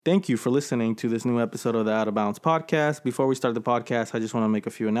Thank you for listening to this new episode of the Out of Bounds podcast. Before we start the podcast, I just want to make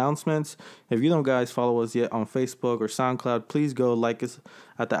a few announcements. If you don't guys follow us yet on Facebook or SoundCloud, please go like us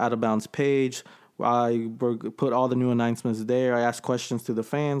at the Out of Bounds page. I put all the new announcements there. I ask questions to the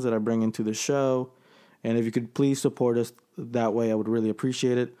fans that I bring into the show. And if you could please support us that way, I would really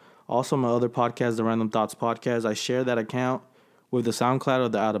appreciate it. Also, my other podcast, the Random Thoughts Podcast, I share that account with the SoundCloud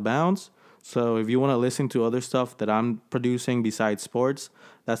of the Out of Bounds. So if you want to listen to other stuff that I'm producing besides sports,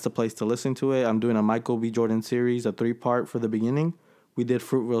 that's the place to listen to it. I'm doing a Michael B. Jordan series, a 3-part for the beginning. We did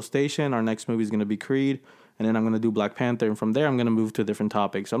Fruitvale Station. Our next movie is going to be Creed. And then I'm going to do Black Panther. And from there, I'm going to move to a different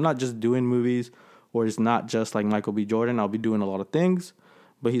topic. So I'm not just doing movies, or it's not just like Michael B. Jordan. I'll be doing a lot of things.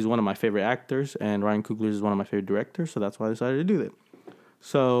 But he's one of my favorite actors. And Ryan Coogler is one of my favorite directors. So that's why I decided to do that.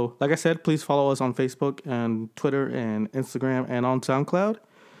 So like I said, please follow us on Facebook and Twitter and Instagram and on SoundCloud.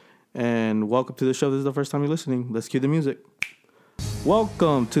 And welcome to the show. This is the first time you're listening. Let's cue the music.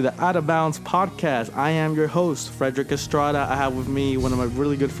 Welcome to the Out of Bounds podcast. I am your host, Frederick Estrada. I have with me one of my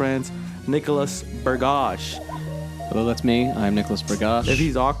really good friends, Nicholas Bergosh. Hello, that's me. I'm Nicholas Bergosh. If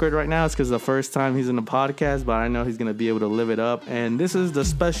he's awkward right now, it's because the first time he's in the podcast, but I know he's going to be able to live it up. And this is the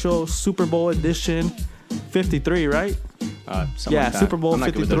special Super Bowl edition 53, right? Like Super Bowl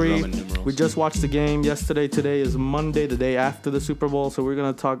 53. We just just watched the game yesterday. Today is Monday, the day after the Super Bowl. So we're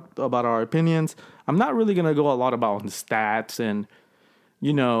going to talk about our opinions. I'm not really going to go a lot about the stats and,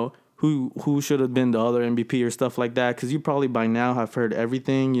 you know, who should have been the other MVP or stuff like that. Because you probably by now have heard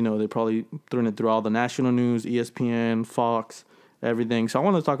everything. You know, they probably thrown it through all the national news, ESPN, Fox, everything. So I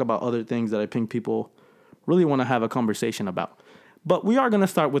want to talk about other things that I think people really want to have a conversation about. But we are going to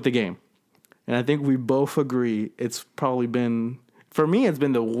start with the game. And I think we both agree it's probably been, for me, it's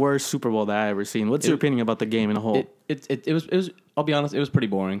been the worst Super Bowl that I've ever seen. What's your opinion about the game in a whole? It was. I'll be honest. It was pretty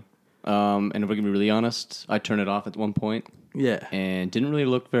boring. And if we're gonna be really honest, I turned it off at one point. Yeah. And didn't really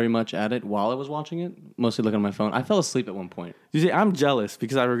look very much at it while I was watching it. Mostly looking at my phone. I fell asleep at one point. You see, I'm jealous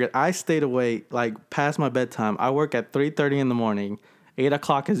because I stayed awake like past my bedtime. I work at 3:30 in the morning. 8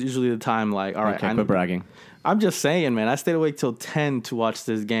 o'clock is usually the time. Like, all right, Okay, quit bragging. I'm just saying, man. I stayed awake till 10 to watch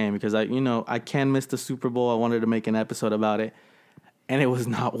this game because I can't miss the Super Bowl. I wanted to make an episode about it, and it was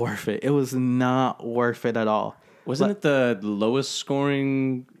not worth it. It was not worth it at all. Wasn't it the lowest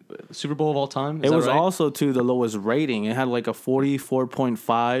scoring Super Bowl of all time? It was also to the lowest rating. It had like a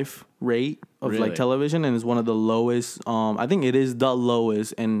 44.5 rate of like television, and it's one of the lowest. I think it is the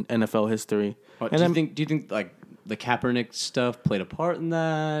lowest in NFL history. Do you think like the Kaepernick stuff played a part in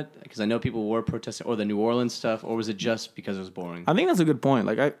that? Because I know people were protesting, or the New Orleans stuff, or was it just because it was boring? I think that's a good point.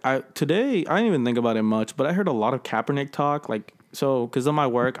 Like today, I didn't even think about it much, but I heard a lot of Kaepernick talk. Like, so because of my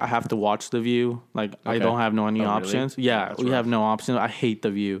work, I have to watch The View. Like, okay. I don't have any options. Really? Yeah, we have no options. I hate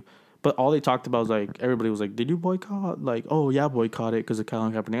The View. But all they talked about was like, everybody was like, did you boycott? Like, oh yeah, boycott it because of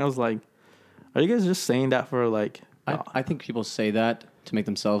Colin Kaepernick. I was like, are you guys just saying that for like? I think people say that to make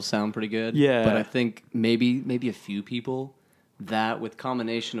themselves sound pretty good. Yeah. But I think maybe a few people, that with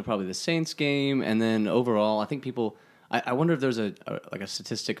combination of probably the Saints game, and then overall, I think people, I wonder if there's a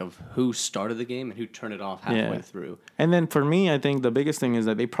statistic of who started the game and who turned it off halfway through. And then for me, I think the biggest thing is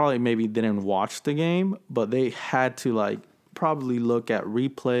that they probably maybe didn't watch the game, but they had to like probably look at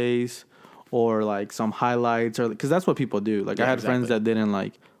replays or like some highlights, or because that's what people do. Like I had friends that didn't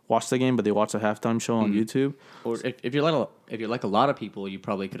like watch the game, but they watched the halftime show on YouTube. Or if you're like a lot of people, you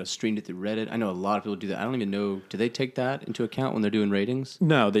probably could have streamed it through Reddit. I know a lot of people do that. I don't even know. Do they take that into account when they're doing ratings?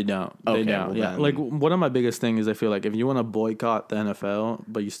 No, they don't. Okay, they don't. Well, yeah, like one of my biggest things is I feel like if you want to boycott the NFL,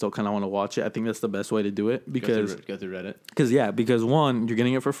 but you still kind of want to watch it, I think that's the best way to do it because go through Reddit. Because one, you're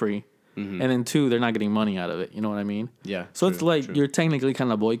getting it for free. Mm-hmm. And then two, they're not getting money out of it. You know what I mean? Yeah. So it's like you're technically kind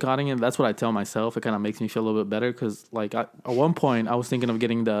of boycotting it. That's what I tell myself. It kind of makes me feel a little bit better because like at one point I was thinking of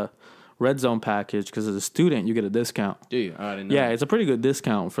getting the Red Zone package because as a student you get a discount. Do you? I didn't know. Yeah, it's a pretty good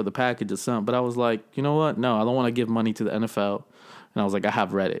discount for the package itself. But I was like, you know what? No, I don't want to give money to the NFL. And I was like, I have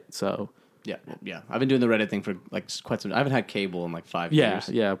Reddit, so. Yeah. I've been doing the Reddit thing for like quite some. I haven't had cable in like 5 years.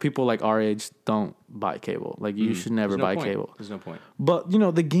 Yeah. People like our age don't buy cable. Like you should never buy cable. There's no point. But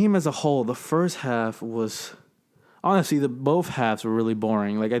the game as a whole, the first half was honestly both halves were really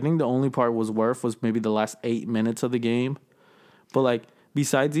boring. Like I think the only part was maybe the last 8 minutes of the game. But like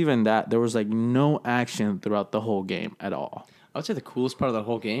besides even that, there was like no action throughout the whole game at all. I would say the coolest part of the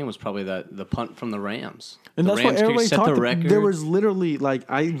whole game was probably the punt from the Rams. And the that's Rams what everybody set talked the record. There was literally, like,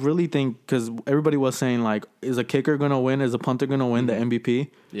 I really think, because everybody was saying, like, is a kicker going to win? Is a punter going to win the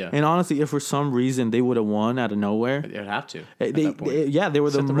MVP? Yeah. And honestly, if for some reason they would have won out of nowhere. They would have to. They were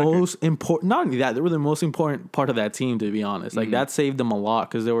the most important. Not only that, they were the most important part of that team, to be honest. Like, that saved them a lot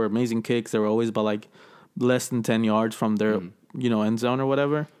because there were amazing kicks. They were always by, like, less than 10 yards from their end zone or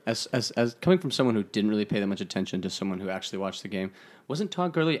whatever. As coming from someone who didn't really pay that much attention to someone who actually watched the game, wasn't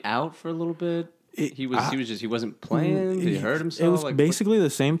Todd Gurley out for a little bit? He wasn't playing. Did he hurt himself? It was basically the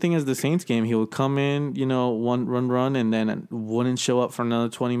same thing as the Saints game. He would come in, run, and then wouldn't show up for another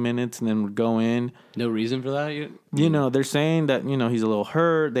 20 minutes, and then would go in. No reason for that. They're saying that he's a little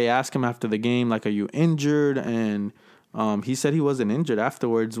hurt. They asked him after the game, like, "Are you injured?" And he said he wasn't injured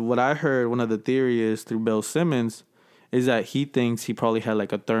afterwards. What I heard, one of the theories through Bill Simmons, is that he thinks he probably had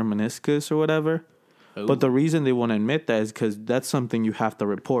like a third meniscus or whatever. Oh. But the reason they won't admit that is because that's something you have to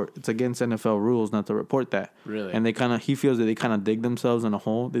report. It's against NFL rules not to report that. Really? And he feels that they kind of dig themselves in a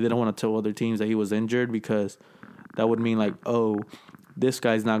hole. They didn't want to tell other teams that he was injured because that would mean like, oh, this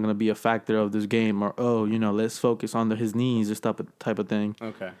guy's not going to be a factor of this game, or let's focus on his knees, this type of thing.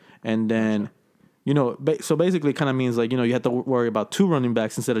 Okay. And then, so basically, it kind of means like you have to worry about 2 running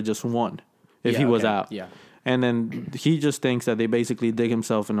backs instead of just 1 if he was out. Yeah. And then he just thinks that they basically dig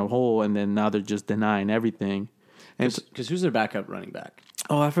himself in a hole, and then now they're just denying everything. Because who's their backup running back?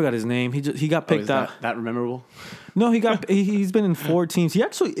 Oh, I forgot his name. He got picked out. That memorable? No, he's been in 4 teams. He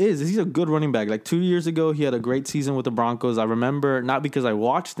actually is. He's a good running back. Like 2 years ago, he had a great season with the Broncos. I remember, not because I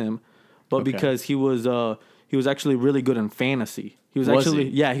watched him, but because he was actually really good in fantasy. He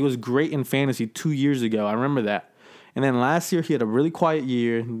was great in fantasy 2 years ago. I remember that. And then last year he had a really quiet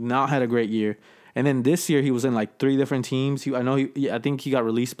year, not had a great year. And then this year he was in like 3 different teams. I think he got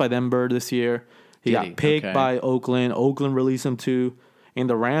released by Denver this year. He got picked by Oakland. Oakland released him too. And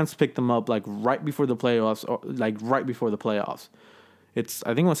the Rams picked him up like right before the playoffs. I think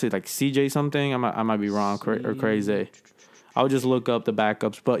I want to say like CJ something. I might be wrong or crazy. I would just look up the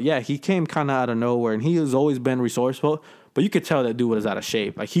backups. But yeah, he came kind of out of nowhere, and he has always been resourceful. But you could tell that dude was out of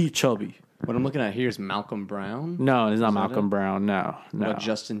shape. Like, he's chubby. What I'm looking at here is Malcolm Brown. No, it's not Malcolm Brown. No. What about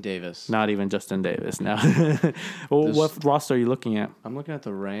Justin Davis? Not even Justin Davis. No. What roster are you looking at? I'm looking at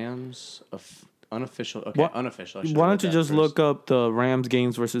the Rams unofficial. Okay, unofficial. Why don't you just look up the Rams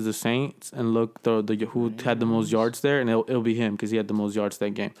games versus the Saints and look the who had the most yards there, and it'll be him because he had the most yards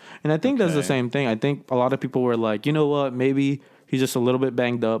that game. And I think that's the same thing. I think a lot of people were like, you know what, maybe he's just a little bit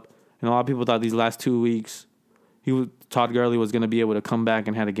banged up, and a lot of people thought these last 2 weeks Todd Gurley was going to be able to come back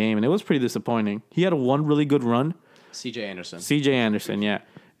and had a game, and it was pretty disappointing. He had one really good run. C.J. Anderson, yeah.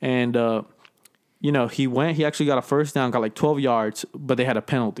 And, he actually got a first down, got like 12 yards, but they had a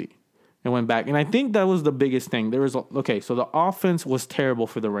penalty and went back. And I think that was the biggest thing. So the offense was terrible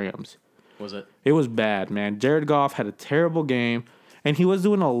for the Rams. Was it? It was bad, man. Jared Goff had a terrible game, and he was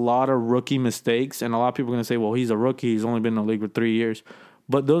doing a lot of rookie mistakes, and a lot of people are going to say, well, he's a rookie. He's only been in the league for 3 years.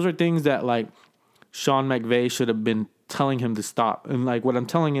 But those are things that, like, Sean McVay should have been telling him to stop. And like what I'm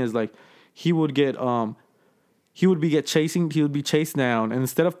telling is like he would be chased down, and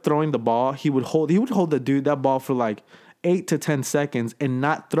instead of throwing the ball, he would hold that ball for like 8 to 10 seconds and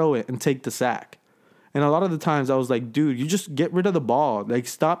not throw it and take the sack. And a lot of the times I was like, dude, you just get rid of the ball. Like,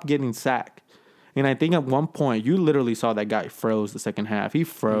 stop getting sacked. And I think at one point you literally saw that guy froze the second half. He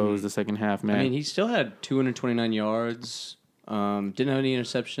froze the second half, man. I mean, he still had 229 yards. Didn't have any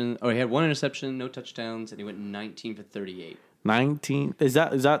interception. Oh, he had 1 interception, no touchdowns, and he went 19 for 38. 19? Is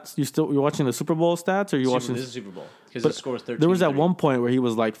that you're watching the Super Bowl stats, or you're watching? This is Super Bowl because the score is 13. There was at one point where he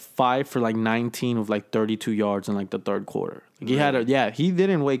was like 5 for like 19 with like 32 yards in like the third quarter. Like he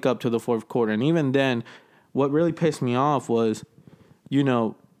didn't wake up to the fourth quarter, and even then, what really pissed me off was,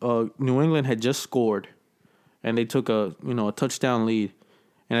 New England had just scored, and they took a touchdown lead,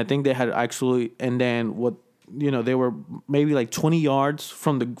 and I think they had actually, and then what. They were maybe like 20 yards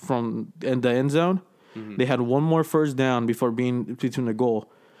from the end zone. Mm-hmm. They had one more first down before being between the goal.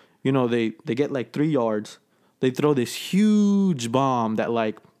 They get like 3 yards. They throw this huge bomb that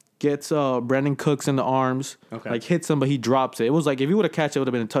like gets Brandon Cooks in the arms, like hits him, but he drops it. It was like if he would have catched it, would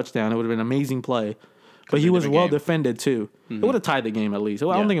have been a touchdown. It would have been an amazing play. But he was well defended too. Mm-hmm. It would have tied the game at least.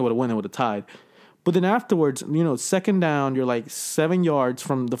 I don't think it would have won. It would have tied. But then afterwards, second down, you're like 7 yards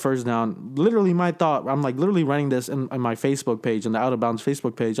from the first down. Literally, my thought, I'm like literally writing this in my Facebook page, in the Out of Bounds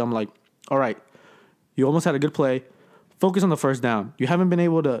Facebook page. I'm like, all right, you almost had a good play. Focus on the first down. You haven't been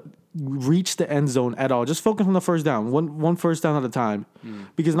able to reach the end zone at all. Just focus on the first down, one first down at a time.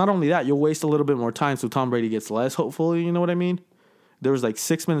 Because not only that, you'll waste a little bit more time so Tom Brady gets less, hopefully. You know what I mean? There was like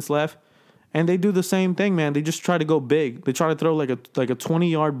 6 minutes left. And they do the same thing, man. They just try to go big. They try to throw like a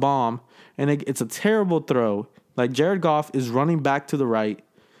 20-yard bomb, and it's a terrible throw. Like, Jared Goff is running back to the right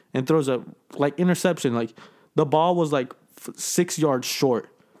and throws a interception. Like, the ball was like 6 yards short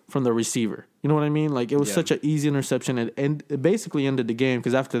from the receiver. You know what I mean? Like, it was such an easy interception, and it basically ended the game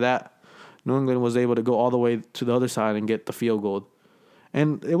because after that, New England was able to go all the way to the other side and get the field goal.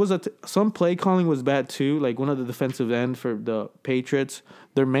 And it was some play calling was bad too. Like one of the defensive end for the Patriots,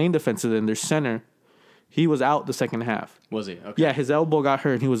 their main defensive end, their center, he was out the second half. Was he? Okay. Yeah, his elbow got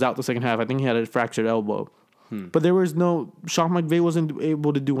hurt and he was out the second half. I think he had a fractured elbow. But there was no, Sean McVay wasn't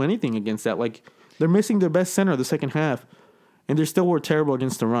able to do anything against that. Like, they're missing their best center the second half, and they still were terrible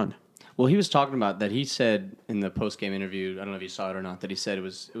against the run. Well, he was talking about that. He said in the post-game interview, I don't know if you saw it or not, that he said it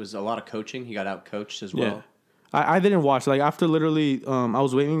was a lot of coaching. He got out-coached as well. Yeah. I didn't watch. Like, after literally, I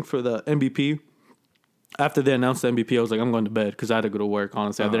was waiting for the MVP. After they announced the MVP, I was like, I'm going to bed because I had to go to work,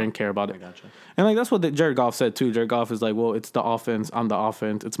 honestly. I didn't care about it. I gotcha. And, like, that's what Jared Goff said, too. Jared Goff is like, well, it's the offense. I'm the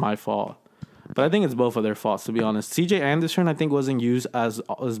offense. It's my fault. But I think it's both of their faults, to be honest. C.J. Anderson, I think, wasn't used as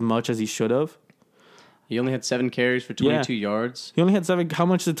much as he should have. He only had 7 carries for 22 yards. He only had 7. How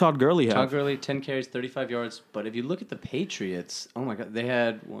much did Todd Gurley have? Todd Gurley, 10 carries, 35 yards. But if you look at the Patriots, oh my God, they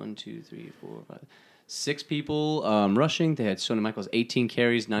had 6 people rushing. They had Sony Michaels, 18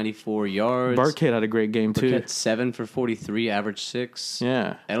 carries, 94 yards. Burkhead had a great game, too. Burkhead, 7 for 43, average 6.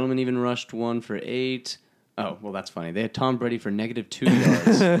 Yeah. Edelman even rushed 1 for 8. Oh, well, that's funny. They had Tom Brady for -2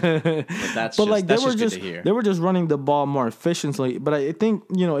 yards. But that's just good to hear. They were just running the ball more efficiently. But I think,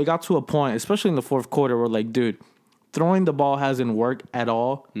 it got to a point, especially in the fourth quarter, where, like, dude, throwing the ball hasn't worked at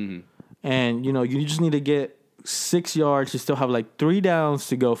all. Mm-hmm. And, you just need to get 6 yards. You still have, like, 3 downs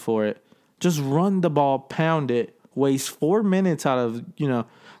to go for it. Just run the ball, pound it, waste 4 minutes out of,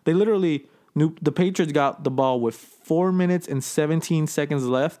 they literally, the Patriots got the ball with 4 minutes and 17 seconds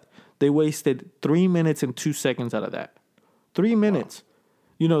left. They wasted 3 minutes and 2 seconds out of that. 3 minutes.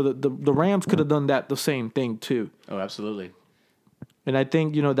 Wow. The Rams could have done the same thing too. Oh, absolutely. And I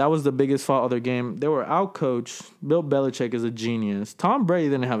think, that was the biggest fault of their game. They were out-coached. Bill Belichick is a genius. Tom Brady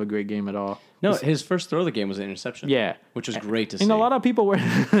didn't have a great game at all. No, his first throw of the game was an interception. Yeah. Which was great to see. And a lot of people were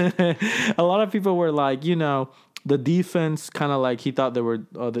like, the defense kind of like he thought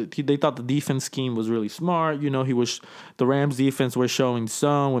they thought the defense scheme was really smart. The Rams defense were showing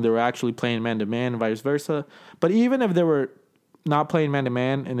zone when they were actually playing man to man and vice versa. But even if they were not playing man to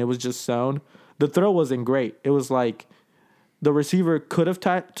man and it was just zone, the throw wasn't great. It was like the receiver could have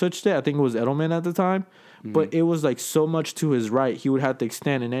touched it. I think it was Edelman at the time, but it was like so much to his right. He would have to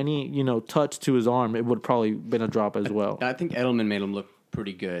extend, and any touch to his arm, it would probably been a drop as well. I think Edelman made him look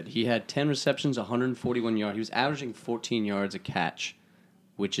pretty good. He had 10 receptions, 141 yards. He was averaging 14 yards a catch,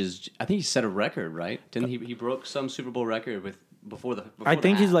 which is, I think he set a record, right? Didn't he broke some Super Bowl record before I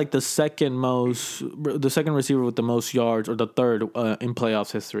think he's like the second receiver with the most yards, or the third in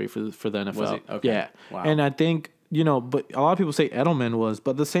playoffs history for the NFL. Was he? Okay. Yeah. Wow. And I think, but a lot of people say Edelman was,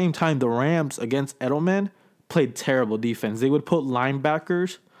 but at the same time, the Rams against Edelman played terrible defense. They would put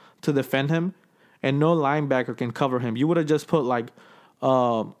linebackers to defend him, and no linebacker can cover him. You would have just put like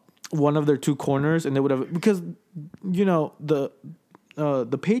one of their 2 corners, and they would have, because the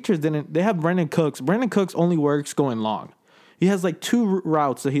Patriots didn't. They have Brandon Cooks. Brandon Cooks only works going long. He has like 2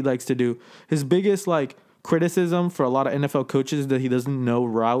 routes that he likes to do. His biggest like criticism for a lot of NFL coaches is that he doesn't know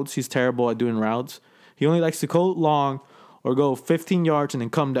routes. He's terrible at doing routes. He only likes to go long or go 15 yards and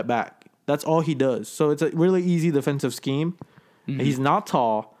then come back. That's all he does. So it's a really easy defensive scheme. Mm-hmm. He's not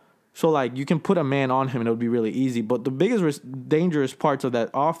tall. So, like, you can put a man on him and it would be really easy. But the biggest dangerous parts of that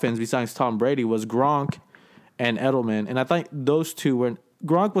offense, besides Tom Brady, was Gronk and Edelman. And I think those two were...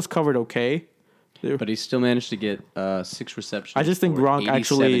 Gronk was covered okay. But he still managed to get 6 receptions. I just think Gronk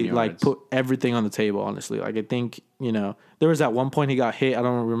actually, like, put everything on the table, honestly. Like, I think, there was at one point he got hit. I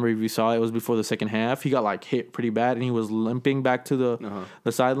don't remember if you saw it. It was before the second half. He got, like, hit pretty bad, and he was limping back to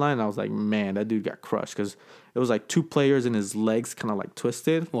the sideline. And I was like, man, that dude got crushed because it was, like, 2 players and his legs kind of, like,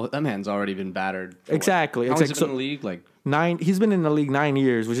 twisted. Well, that man's already been battered. Exactly. How long has he been in the league? Like 9. He's been in the league 9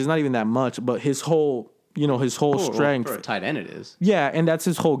 years, which is not even that much, but his whole... his whole strength. For a tight end, it is. Yeah, and that's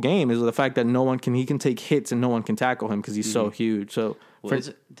his whole game, is the fact that he can take hits and no one can tackle him because he's so huge. So,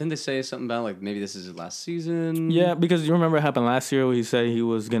 didn't they say something about, like, maybe this is his last season? Yeah, because you remember what happened last year where he said he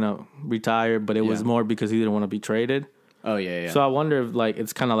was going to retire, but it was more because he didn't want to be traded. Oh, yeah. So I wonder if, like,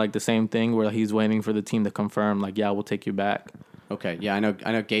 it's kind of like the same thing where he's waiting for the team to confirm, like, yeah, we'll take you back. Okay, yeah, I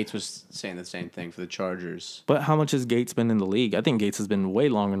know Gates was saying the same thing for the Chargers. But how much has Gates been in the league? I think Gates has been way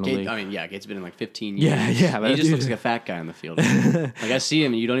longer in the league. I mean, yeah, Gates has been in like 15 years. Yeah. He just looks like a fat guy on the field. Like, I see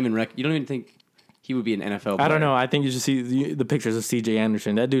him, and you don't even think he would be an NFL player. I don't know. I think you should see the pictures of C.J.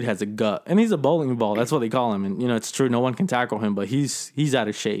 Anderson. That dude has a gut, and he's a bowling ball. That's what they call him. And it's true. No one can tackle him, but he's out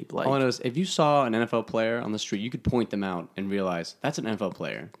of shape. Like, all I know is if you saw an NFL player on the street, you could point them out and realize that's an NFL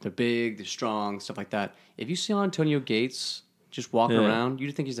player. They're big, they're strong, stuff like that. If you see Antonio Gates just walking around.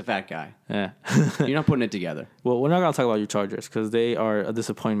 You'd think he's a fat guy. Yeah. You're not putting it together. Well, we're not gonna talk about your Chargers because they are a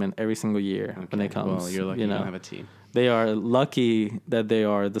disappointment every single year when it comes. Well, you're lucky you don't have a team. They are lucky that they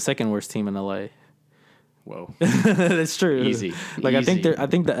are the second worst team in LA. Whoa, that's true. Easy. Like I think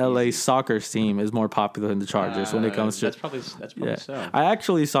the LA soccer team is more popular than the Chargers when it comes to. That's probably so. I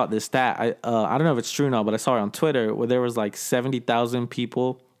actually saw this stat. I don't know if it's true now, but I saw it on Twitter where there was like 70,000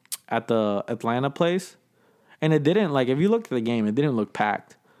 people at the Atlanta place, and it didn't like if you looked at the game, it didn't look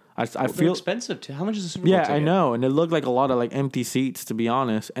packed. I feel expensive too. How much is the Super Bowl Yeah, ticket? I know, and it looked like a lot of like empty seats to be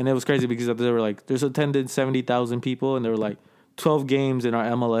honest, and it was crazy because there were like there's attended 70,000 people, and there were like 12 games in our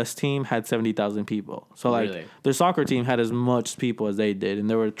MLS team had 70,000 people. So like Really? their soccer team had as much people as they did, and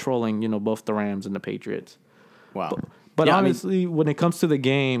they were trolling both the Rams and the Patriots. Wow. But Yeah, honestly, when it comes to the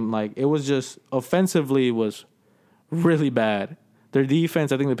game, like it was just offensively was really bad. Their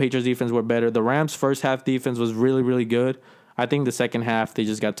defense, I think the Patriots defense were better. The Rams first half defense was really, really good. I think the second half they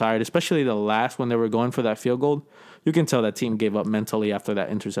just got tired, especially the last when they were going for that field goal. You can tell that team gave up mentally after that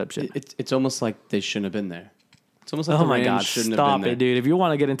interception. It's almost like they shouldn't have been there. It's almost like Oh the my Rams God! shouldn't have Stop been there. it, dude! If you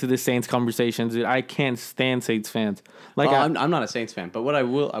want to get into the Saints conversations, dude, I can't stand Saints fans. Like, I'm not a Saints fan, but what I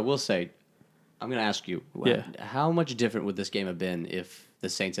will say, I'm going to ask you, Yeah. how much different would this game have been if the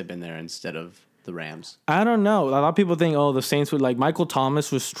Saints had been there instead of the Rams? I don't know. A lot of people think, the Saints would like Michael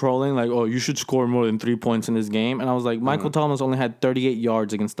Thomas was trolling, like, you should score more than 3 points in this game, and I was like, Michael Thomas only had 38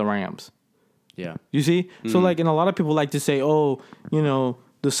 yards against the Rams. Yeah. You see? So like, and a lot of people like to say,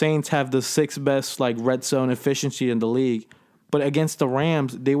 the Saints have the sixth best like red zone efficiency in the league, but against the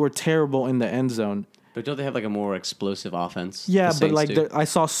Rams, they were terrible in the end zone. But don't they have like a more explosive offense? Yeah, the but Saints like do? I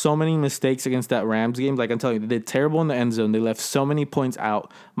saw so many mistakes against that Rams game. Like I'm telling you, they did terrible in the end zone. They left so many points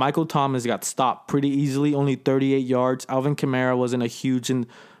out. Michael Thomas got stopped pretty easily, only 38 yards. Alvin Kamara wasn't a huge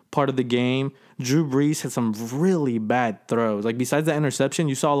part of the game. Drew Brees had some really bad throws. Like besides the interception,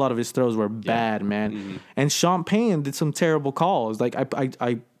 you saw a lot of his throws were bad, man. Mm-hmm. And Sean Payton did some terrible calls. Like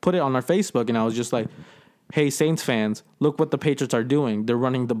I put it on our Facebook and I was just like, hey, Saints fans, look what the Patriots are doing. They're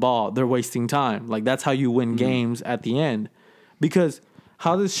running the ball. They're wasting time. Like, that's how you win games at the end. Because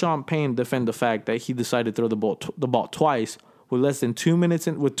how does Sean Payne defend the fact that he decided to throw the ball twice with less than 2 minutes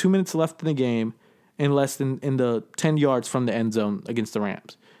with 2 minutes left in the game and less than in the 10 yards from the end zone against the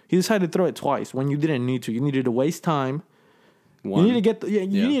Rams? He decided to throw it twice when you didn't need to. You needed to waste time. You need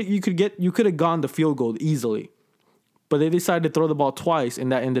to get you could have gone the field goal easily. But they decided to throw the ball twice,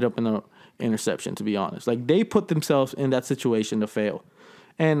 and that ended up in an interception, to be honest. Like, they put themselves in that situation to fail.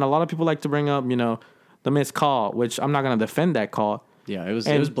 And a lot of people like to bring up, the missed call, which I'm not going to defend that call. Yeah, it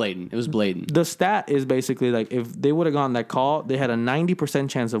was blatant. It was blatant. The stat is basically, like, if they would have gotten that call, they had a 90%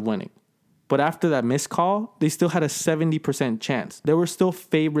 chance of winning. But after that missed call, they still had a 70% chance. They were still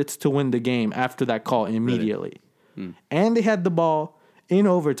favorites to win the game after that call immediately. Really? And they had the ball in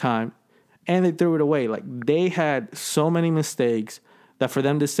overtime. And they threw it away. Like, they had so many mistakes that for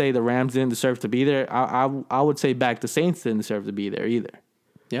them to say the Rams didn't deserve to be there, I would say back the Saints didn't deserve to be there either.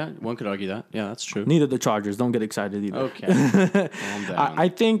 Yeah, one could argue that. Yeah, that's true. Neither the Chargers. Don't get excited either. Okay. Calm down. I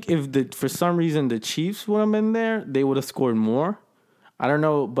think if for some reason the Chiefs would have been there, they would have scored more. I don't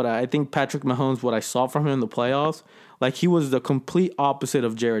know, but I think Patrick Mahomes, what I saw from him in the playoffs, like he was the complete opposite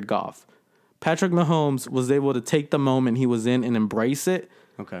of Jared Goff. Patrick Mahomes was able to take the moment he was in and embrace it.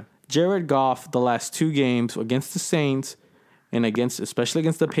 Okay. Jared Goff, the last two games against the Saints and especially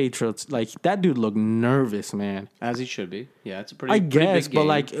against the Patriots, like that dude looked nervous, man. As he should be. Yeah, it's a pretty. I pretty guess, big but game.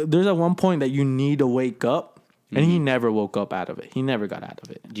 like, there's at one point that you need to wake up, and he never woke up out of it. He never got out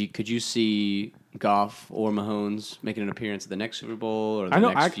of it. Could you see Goff or Mahomes making an appearance at the next Super Bowl or the I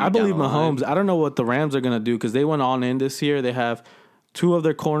know. next few I believe down the line? Mahomes. I don't know what the Rams are gonna do because they went on in this year. They have two of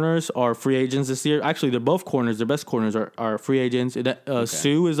their corners are free agents this year. Actually, they're both corners. Their best corners are free agents.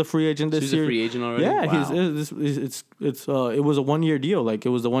 Sue is a free agent this Sue's year. a free agent already? Yeah, Wow. it was a 1 year deal. Like it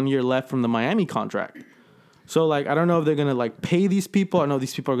was the 1 year left from the Miami contract. So like I don't know if they're gonna like pay these people. I know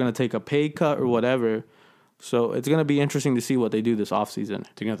these people are gonna take a pay cut or whatever. So it's gonna be interesting to see what they do this offseason.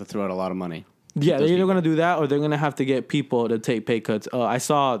 They're gonna have to throw out a lot of money. Yeah, they're either people. going to do that or they're going to have to get people to take pay cuts. I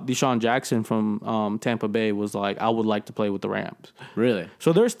saw Deshaun Jackson from Tampa Bay was like, I would like to play with the Rams. Really?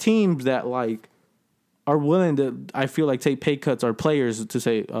 So there's teams that like are willing to, I feel like, take pay cuts, or players to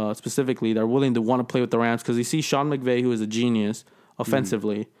say specifically, that are willing to want to play with the Rams because you see Sean McVay, who is a genius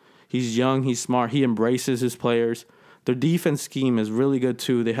offensively. He's young, he's smart, he embraces his players. Their defense scheme is really good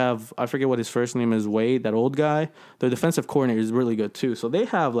too. They have, I forget what his first name is, Wade, that old guy. Their defensive coordinator is really good too. So they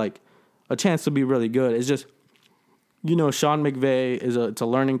have like a chance to be really good. It's just, Sean McVay it's a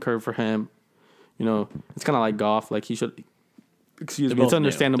learning curve for him. It's kind of like Goff. Like he should, it's both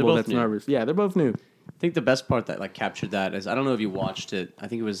understandable new. that's nervous. Yeah, they're both new. think the best part that like captured that is I don't know if you watched it. I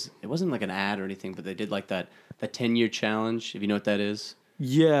think it wasn't like an ad or anything, but they did like that 10-year challenge. If you know what that is.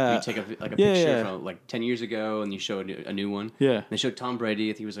 Yeah. You take a picture from like 10 years ago and you show a new one. Yeah. And they showed Tom Brady.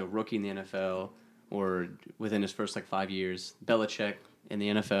 I think he was a rookie in the NFL or within his first like 5 years. Belichick in the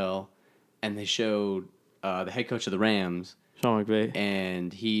NFL, and they showed the head coach of the Rams. Sean McVay.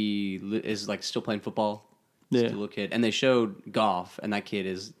 And he is like still playing football. Yeah. Still a little kid. And they showed Goff, and that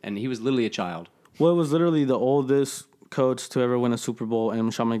kid and he was literally a child. Well, it was literally the oldest coach to ever win a Super Bowl,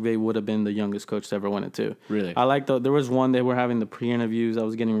 and Sean McVay would have been the youngest coach to ever win it too. Really? I like there was one they were having the pre-interviews. I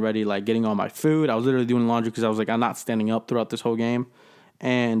was getting ready, like getting all my food. I was literally doing laundry because I was like, I'm not standing up throughout this whole game.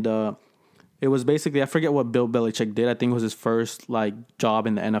 And it was basically, I forget what Bill Belichick did. I think it was his first like job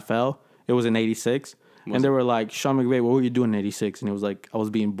in the NFL. It was in '86. And they were like, Sean McVay, what were you doing in '86? And he was like, I was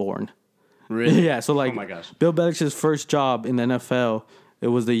being born. Really? Yeah, so like, oh my gosh. Bill Belichick's first job in the NFL, it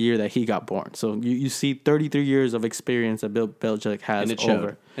was the year that he got born. So you see 33 years of experience that Bill Belichick has And it showed.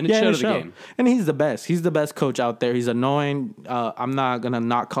 over. And it showed the game. And he's the best. He's the best coach out there. He's annoying. I'm not going to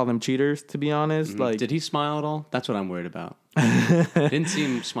not call them cheaters, to be honest. Mm-hmm. Like, did he smile at all? That's what I'm worried about. Didn't see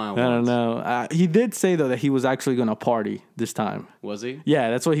him smile once. I don't know. He did say, though, that he was actually going to party this time. Was he? Yeah,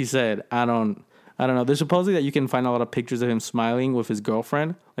 that's what he said. I don't know. There's supposedly that you can find a lot of pictures of him smiling with his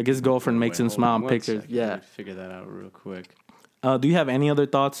girlfriend. Like, his girlfriend makes him smile in pictures. Second. Yeah. Let me figure that out real quick. Do you have any other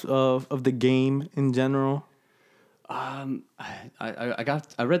thoughts of the game in general? I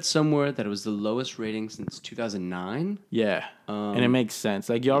read somewhere that it was the lowest rating since 2009. Yeah, and it makes sense.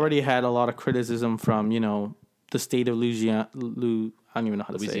 Like, you already had a lot of criticism from, the state of Louisiana. I don't even know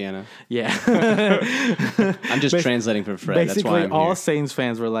how to Louisiana. say it. Yeah. I'm just translating for Fred. Basically, That's why I'm all here. Saints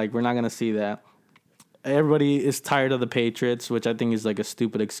fans were like, we're not going to see that. Everybody is tired of the Patriots, which I think is like a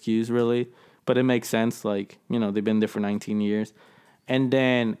stupid excuse, really. But it makes sense. Like, they've been there for 19 years. And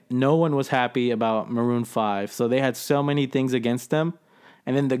then no one was happy about Maroon 5. So they had so many things against them.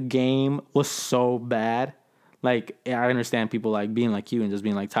 And then the game was so bad. Like, I understand people like being like you and just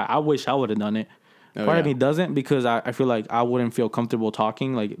being like, I wish I would have done it. Part of me doesn't, because I feel like I wouldn't feel comfortable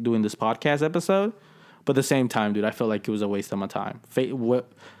talking, like doing this podcast episode. But at the same time, dude, I felt like it was a waste of my time.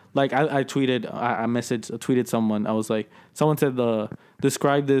 Like, I tweeted someone. I was like, someone said,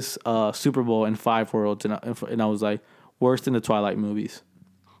 describe this Super Bowl in 5 words. And I was like, worse than the Twilight movies.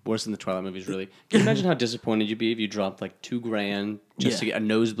 Worse than the Twilight movies, really. Can you imagine how disappointed you'd be if you dropped like $2,000 just to get a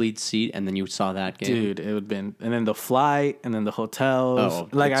nosebleed seat and then you saw that game? Dude, it would have been. And then the flight, and then the hotels. Oh,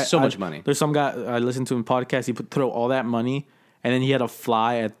 like so much money. There's some guy I listened to in podcast. He throw all that money, and then he had to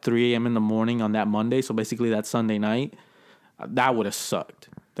fly at 3 a.m. in the morning on that Monday. So basically, that Sunday night, that would have sucked.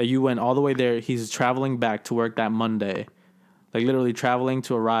 That you went all the way there. He's traveling back to work that Monday. Like, literally traveling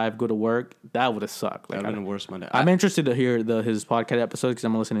to arrive, go to work. That would have sucked. Like, that would have been the worst Monday. I'm interested to hear his podcast episode because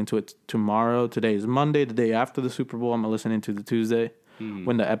I'm listening to it tomorrow. Today is Monday, the day after the Super Bowl. I'm listening to the Tuesday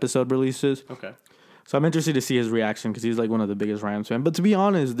when the episode releases. Okay. So I'm interested to see his reaction because he's like one of the biggest Rams fans. But to be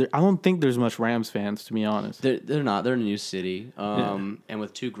honest, I don't think there's much Rams fans, to be honest. They're not. They're in a new city. And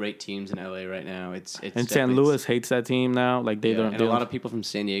with 2 great teams in LA right now, it's and St. Louis hates that team now. Like, they don't. And a lot of people from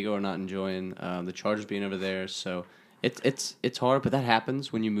San Diego are not enjoying the Chargers being over there. So it's hard, but that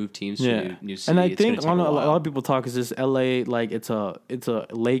happens when you move teams to a new city. And I think a lot of people talk is this LA, like, it's a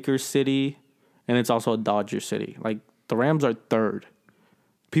Lakers city, and it's also a Dodgers city. Like, the Rams are third.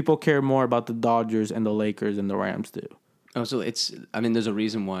 People care more about the Dodgers and the Lakers than the Rams do. Oh, so there's a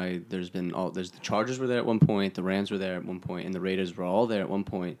reason why there's the Chargers were there at one point, the Rams were there at one point, and the Raiders were all there at one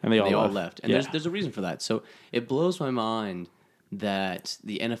point, and they all left. And there's a reason for that. So it blows my mind that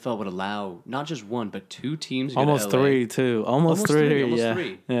the NFL would allow not just 1 but 2 teams to go almost to LA. 3 too. Almost three. Almost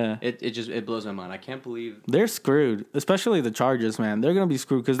 3. Yeah. Yeah. It blows my mind. I can't believe they're screwed, especially the Chargers, man. They're going to be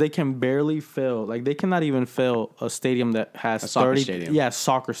screwed because they can barely fill. Like, they cannot even fill a stadium that has 30. Stadium. Yeah,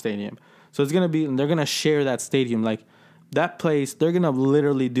 soccer stadium. So it's going to be, they're going to share that stadium. Like, that place, they're going to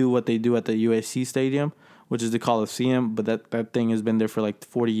literally do what they do at the USC stadium, which is the Coliseum. But that thing has been there for like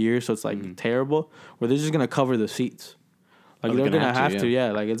 40 years. So it's like terrible, where they're just going to cover the seats. Like, they're gonna have to,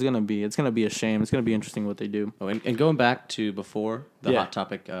 yeah. Like, it's gonna be a shame. It's gonna be interesting what they do. Oh, and going back to before the hot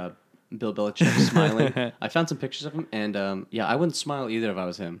topic, Bill Belichick smiling. I found some pictures of him, and I wouldn't smile either if I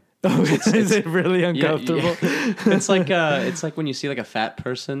was him. Is it really uncomfortable? Yeah. It's like when you see like a fat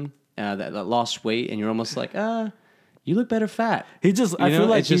person that lost weight, and you're almost like, you look better fat. I feel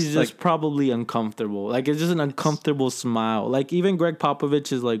like he's just probably uncomfortable. Like, it's just an uncomfortable smile. Like, even Greg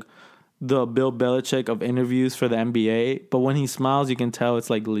Popovich is like the Bill Belichick of interviews for the NBA, but when he smiles, you can tell it's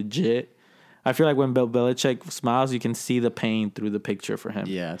like legit. I feel like when Bill Belichick smiles, you can see the pain through the picture for him.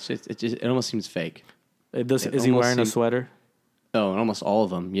 Yeah, it almost seems fake. Is he wearing a sweater? Oh, and almost all of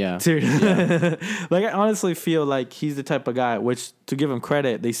them. Yeah. Dude. Like, I honestly feel like he's the type of guy, which, to give him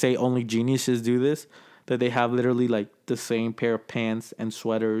credit, they say only geniuses do this, that they have literally like the same pair of pants and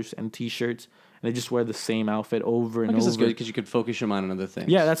sweaters and t-shirts, and they just wear the same outfit over and I guess over. it's good because you could focus your mind on other things.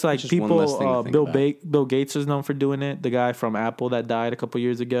 Yeah, that's like It's just one less thing to people. think about. Bill Gates is known for doing it. The guy from Apple that died a couple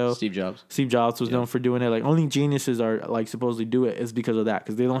years ago. Steve Jobs. Steve Jobs was known for doing it. Like, only geniuses are like supposedly do it is because of that,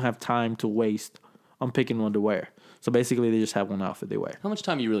 because they don't have time to waste on picking one to wear. So basically, they just have one outfit they wear. How much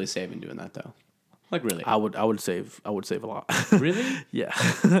time are you really saving doing that though? Like really? I would save a lot. Really? Yeah,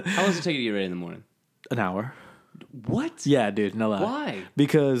 How long does it take you to get ready in the morning? an hour. What? Yeah, dude, no lie. Why?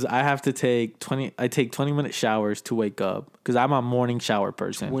 Because I have to take 20-minute showers to wake up, because I'm a morning shower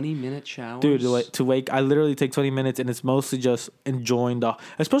person. 20-minute showers? Dude, to wake, I literally take 20 minutes, and it's mostly just enjoying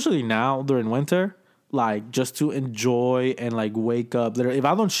especially now during winter, like just to enjoy and like wake up. Literally, if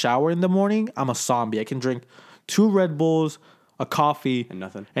I don't shower in the morning, I'm a zombie. I can drink 2 Red Bulls, a coffee,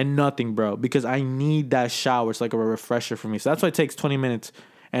 and nothing, bro, because I need that shower. It's like a refresher for me. So that's why it takes 20 minutes,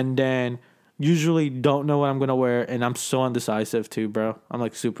 and then usually don't know what I'm gonna wear, and I'm so indecisive too, bro. I'm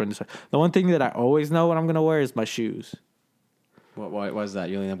like super indecisive. The one thing that I always know what I'm gonna wear is my shoes. Why is that?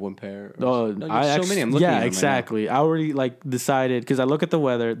 You only have one pair? Oh, no, you have so many. I'm looking at them exactly. I already like decided, because I look at the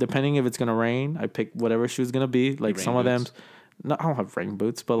weather. Depending if it's gonna rain, I pick whatever shoe's gonna be. Like rain some of them. boots? No, I don't have rain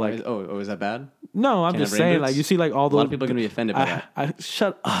boots, but like is that bad? no, I'm Can't just have rain saying. boots? Like, you see, like all A those. lot of people are gonna be offended by that. I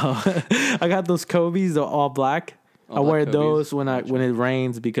shut up. I got those Kobe's, they're all black. I All wear black those Kobe's? when it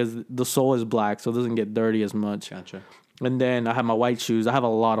rains, because the sole is black, so it doesn't get dirty as much. Gotcha. And then I have my white shoes. I have a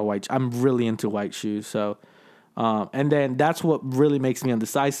lot of white. I'm really into white shoes. So, and then that's what really makes me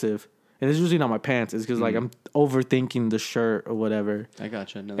indecisive. And it's usually not my pants. It's because like I'm overthinking the shirt or whatever. I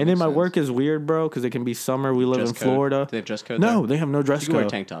gotcha. No, And then my work is weird, bro, because it can be summer. We live Dress in code. Florida. Do they have dress code? No, there? they have no dress You can wear a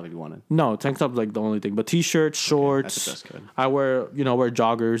code. tank top if you wanted. No, tank top's like the only thing. But t-shirts, shorts. That's a dress code. I wear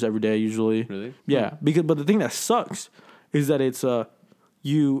joggers every day usually. Really? Yeah, but the thing that sucks is that it's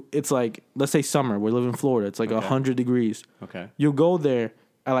like, let's say summer. We live in Florida. It's like 100 degrees. Okay. You'll go there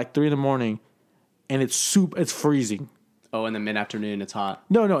at like 3 a.m, and it's freezing. Oh, in the mid-afternoon, it's hot.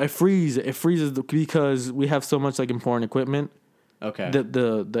 No, it freezes. It freezes because we have so much like important equipment. Okay.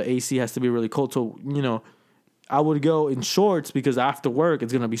 The AC has to be really cold. So I would go in shorts because after work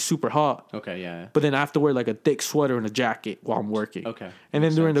it's gonna be super hot. Okay, yeah. But then I have to wear like a thick sweater and a jacket while I'm working. Okay. And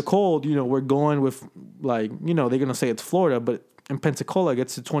then during the cold, we're going with like, they're gonna say it's Florida, but in Pensacola it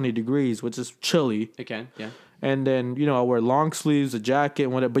gets to 20 degrees, which is chilly. It can, yeah. And then, I wear long sleeves, a jacket,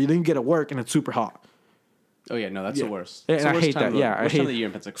 and whatever. But then you get to work and it's super hot. Oh yeah, no, that's the worst. And It's the I worst hate time that. of the- Yeah, I worst hate time of the year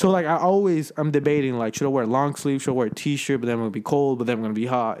in Pensacola. So like I'm debating like, should I wear a long sleeve? Should I wear a t-shirt? But then I'm gonna be cold. But then I'm gonna be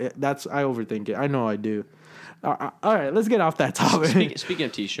hot. I overthink it. I know I do. All right, let's get off that topic. Speaking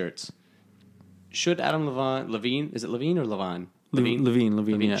of t-shirts, should Adam Levine? Is it Levine or Levine?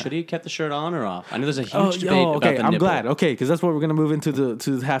 Levine. Yeah. Should he have kept the shirt on or off? I know there's a huge debate about the I'm nipple. glad. Okay, because that's what we're gonna move into the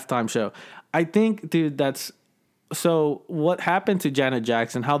halftime show. I think, dude, that's. So what happened to Janet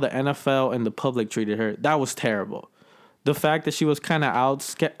Jackson? How the NFL and the public treated her? That was terrible. The fact that she was kind of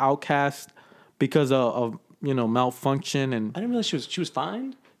outcast because of malfunction, and I didn't realize she was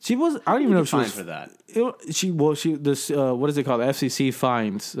fined. she was. I don't even know if she fined was for that. What is it called? The FCC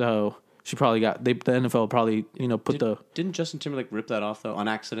fines. So she probably got. The NFL probably Didn't Justin Timberlake rip that off though on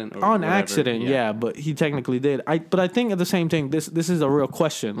accident? Or on whatever? accident, yeah, but he technically did. But I think at the same thing, this is a real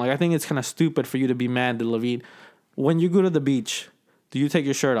question. Like, I think it's kind of stupid for you to be mad to Levine. When you go to the beach, do you take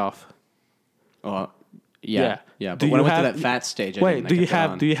your shirt off? Oh, yeah. But Do when I you went to have- that fat stage, I Wait, didn't. I do you kept it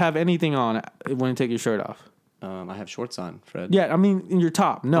have on. do you have anything on when you take your shirt off? I have shorts on, Fred. Yeah, I mean in your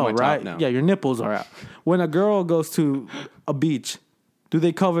top. No, my top, right? no. Yeah, your nipples are out. When a girl goes to a beach, do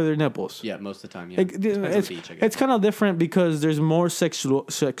they cover their nipples? Yeah, most of the time. Yeah, Depends on the beach, I guess. It's kind of different because there's more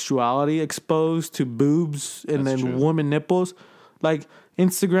sexuality exposed to boobs and That's then true. woman nipples, like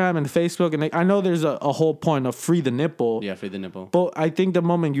Instagram and Facebook. And I know there's a whole point of free the nipple. Yeah, free the nipple. But I think the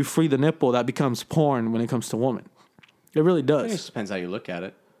moment you free the nipple, that becomes porn when it comes to women. It really I guess it does. depends how you look at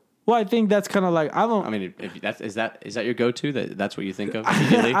it. Well, I think that's kind of like I mean, is that your go-to? That's what you think of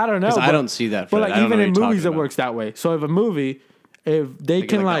immediately? I don't know. 'Cause I but- don't see that. But Fred. like I don't even know in what you're movies, it talking works that way. So if a movie, if they Like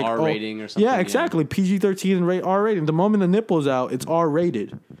can the like R rating or something, yeah, yeah. exactly, PG-13 and R rating. The moment the nipple's out, it's R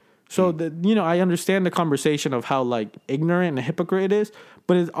rated. So I understand the conversation of how like ignorant and hypocrite it is,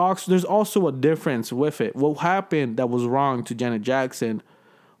 but there's also a difference with it. What happened that was wrong to Janet Jackson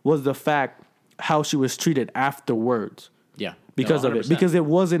was the fact how she was treated afterwards. Yeah, Because of it, because it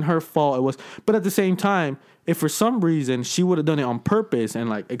wasn't her fault. But at the same time, if for some reason she would have done it on purpose and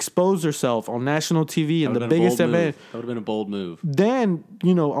like exposed herself on national TV and the biggest event, That would have been a bold move. then a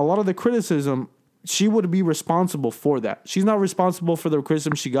lot of the criticism she would be responsible for that. She's not responsible for the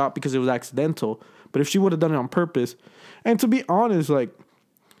criticism she got because it was accidental. But if she would have done it on purpose, and to be honest, like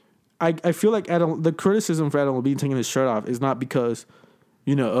I feel like the criticism for Adam Levine taking his shirt off is not because,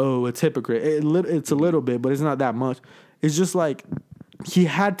 it's hypocrite. It's a little bit, but it's not that much. It's just like he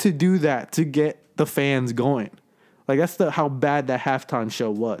had to do that to get the fans going. Like, that's how bad that halftime show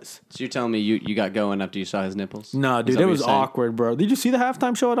was. So you're telling me you got going after you saw his nipples? No, dude, it was awkward, bro. Did you see the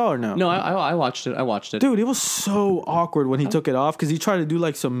halftime show at all or no? No, I watched it. I watched it. Dude, it was so awkward when he took it off because he tried to do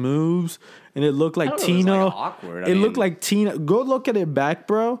like some moves and it looked like I don't know, Tina. it was, like, awkward. It looked like Tina. Go look at it back,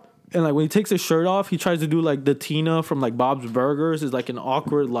 bro. And like when he takes his shirt off, he tries to do like the Tina from like Bob's Burgers. Is like an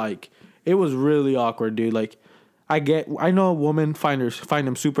awkward, like, it was really awkward, dude. Like, I know a woman find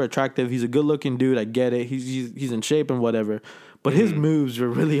him super attractive. He's a good looking dude. I get it. He's in shape and whatever. But his moves were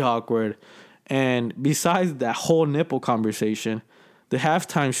really awkward. And besides that whole nipple conversation, the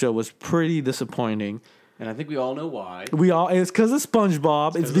halftime show was pretty disappointing. And I think we all know why. It's because of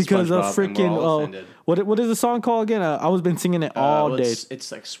SpongeBob. It's because of freaking what is the song called again? I was been singing it all day.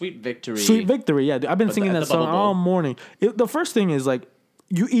 It's like Sweet Victory. Sweet Victory. Yeah, I've been singing that song all morning. The first thing is like,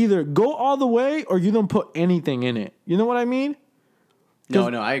 you either go all the way or you don't put anything in it. You know what I mean? No,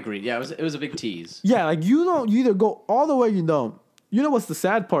 I agree. Yeah, it was a big tease. Yeah, like you either go all the way or you don't. You know what's the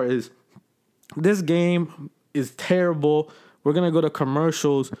sad part is this game is terrible. We're going to go to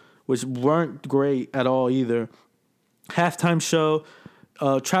commercials, which weren't great at all either. Halftime show,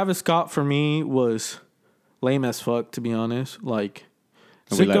 Travis Scott for me was lame as fuck, to be honest. Like,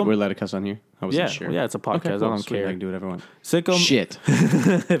 we're allowed to cuss on here? I wasn't sure. Yeah, it's a podcast. Okay, cool. I don't care. I can do whatever I want. Sicko Shit.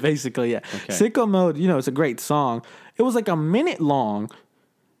 Basically, yeah. Okay. Sicko Mode, it's a great song. It was like a minute long.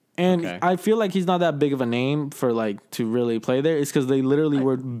 And I feel like he's not that big of a name for like to really play there. It's because they literally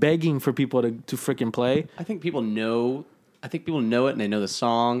were begging for people to freaking play. I think people know it and they know the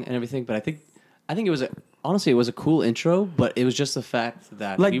song and everything, but I think it was honestly it was a cool intro, but it was just the fact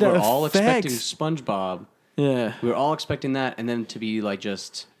that like we the were all effects. expecting SpongeBob. Yeah. We were all expecting that, and then to be like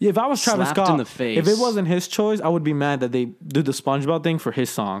just if I was Travis slapped Scott, in the face. If it wasn't his choice, I would be mad that they did the SpongeBob thing for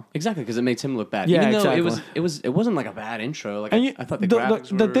his song. Exactly, because it makes him look bad. Yeah, Even though exactly. it wasn't like a bad intro. Like And I thought the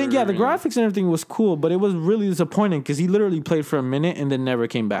graphics were the thing, yeah, the graphics and everything was cool, but it was really disappointing because he literally played for a minute and then never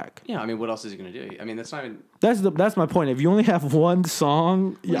came back. Yeah, I mean, what else is he gonna do? I mean, that's not even. That's my point. If you only have one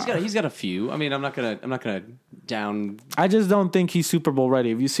song, He's got a few. I mean, I'm not gonna down. I just don't think he's Super Bowl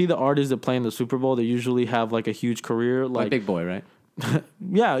ready. If you see the artists that play in the Super Bowl, they usually have like a huge career, like Big Boy, right?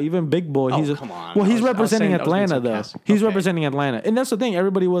 Yeah, even Big Boy. Come on. Well, he's representing Atlanta though. sarcastic. He's Okay. representing Atlanta, and that's the thing.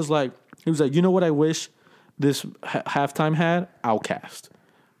 Everybody was like, you know what I wish this halftime had? Outkast.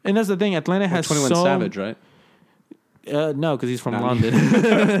 And that's the thing. Atlanta has 21 Savage, right? No, because he's from London.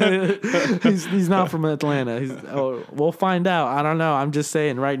 he's not from Atlanta. We'll find out. I don't know. I'm just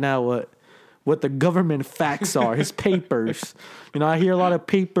saying right now what the government facts are. His papers. I hear a lot of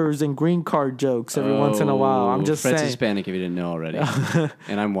papers and green card jokes every once in a while. I'm just Fred's saying. Hispanic, if you didn't know already,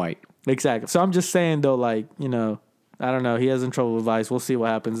 and I'm white. Exactly. So I'm just saying though, like I don't know. He has in trouble with Vice. We'll see what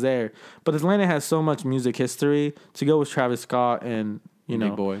happens there. But Atlanta has so much music history. To go with Travis Scott and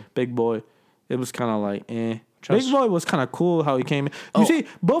Big Boy, it was kind of like eh. Big Boy was kind of cool how he came in. You see,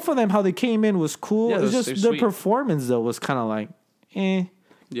 both of them, how they came in was cool. Yeah, it's just the performance, though, was kind of like, eh.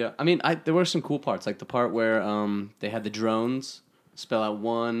 Yeah, I mean, there were some cool parts, like the part where they had the drones spell out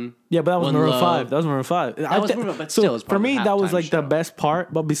one. Yeah, but that was Maroon 5. That was Maroon 5. But still, for me, that was like the best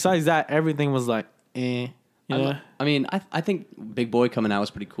part. But besides that, everything was like, eh. I mean, I think Big Boy coming out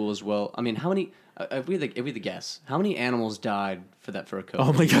was pretty cool as well. I mean, how many? If we had the guess, how many animals died for that fur coat?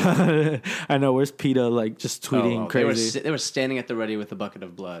 Oh my god! I know. Where's PETA like just tweeting crazy? They were standing at the ready with a bucket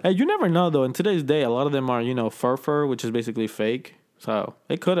of blood. Hey, you never know though. In today's day, a lot of them are fur, which is basically fake. So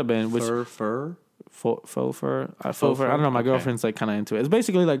it could have been fur. Faux fur. I don't know. My girlfriend's like kind of into it. It's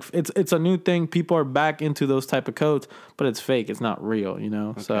basically like it's a new thing. People are back into those type of coats, but it's fake. It's not real.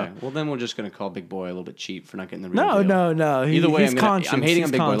 Okay. So well, then we're just gonna call Big Boy a little bit cheap for not getting the real deal. No. Either way, he's conscious. I'm hating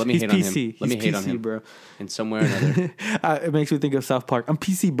on Big Boy. Let me hate on him. Let me hate on him, bro. In some way or another. It makes me think of South Park. I'm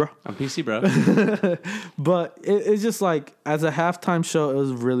PC, bro. But it's just like as a halftime show, it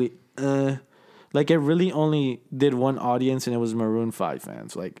was really like it really only did one audience, and it was Maroon 5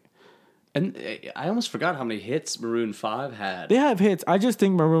 fans. Like. And I almost forgot how many hits Maroon 5 had. They have hits. I just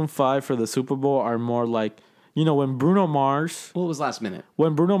think Maroon 5 for the Super Bowl are more like, when Bruno Mars... Well, it was last minute.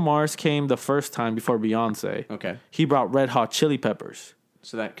 When Bruno Mars came the first time before Beyonce, okay, he brought Red Hot Chili Peppers.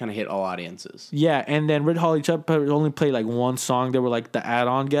 So that kind of hit all audiences. Yeah, and then Red Hot Chili Peppers only played like one song. They were like the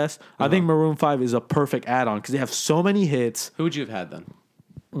add-on guest. I think Maroon 5 is a perfect add-on because they have so many hits. Who would you have had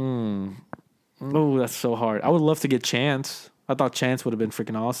then? Oh, that's so hard. I would love to get Chance. I thought Chance would have been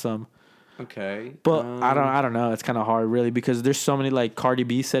freaking awesome. Okay. But I don't know. It's kind of hard, really, because there's so many, like, Cardi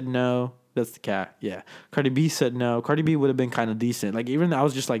B said no. That's the cat. Yeah. Cardi B said no. Cardi B would have been kind of decent. Like, even I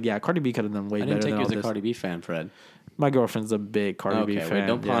was just like, yeah, Cardi B could have done way I better didn't take than you all as a this. Cardi B fan, Fred. My girlfriend's a big Cardi B Okay, fan. wait,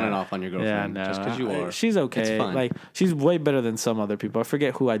 don't pawn it off on your girlfriend Yeah, no, just because you are. She's okay. It's fine. Like, she's way better than some other people. I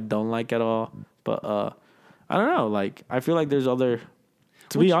forget who I don't like at all. But I don't know. Like, I feel like there's other...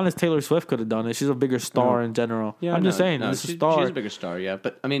 To be honest, Taylor Swift could have done it. She's a bigger star in general. Yeah, I'm just saying, she's a star. She's a bigger star, yeah.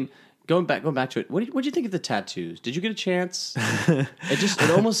 But I mean, going back to it, what did you think of the tattoos? Did you get a chance?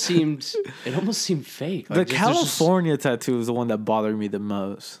 it almost seemed fake. Like, The California tattoo is the one that bothered me the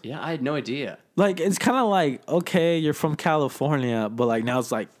most. Yeah, I had no idea. Like, it's kind of like, okay, you're from California, but like now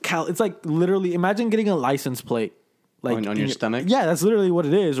it's like it's like literally imagine getting a license plate like On your stomach? Yeah, that's literally what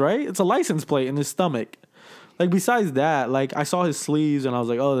it is, right? It's a license plate in his stomach. Like, besides that, like, I saw his sleeves and I was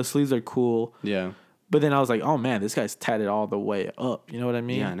like, oh, the sleeves are cool. Yeah. But then I was like, oh man, this guy's tatted all the way up. You know what I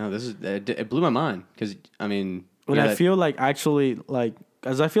mean? Yeah, no, it blew my mind because I mean, But I feel like actually, like,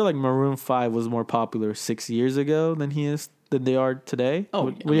 as I feel like Maroon 5 was more popular 6 years ago than they are today. Oh,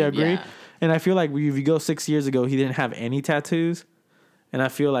 would you agree? yeah. And I feel like if you go 6 years ago, he didn't have any tattoos. And I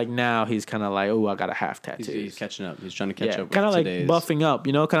feel like now he's kind of like, oh, I got to have tattoos. he's catching up. He's trying to catch up. Kind of like today's. buffing up,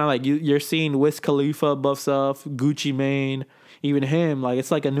 you know, kind of like you're seeing Wiz Khalifa buffs up, Gucci Mane, even him. Like,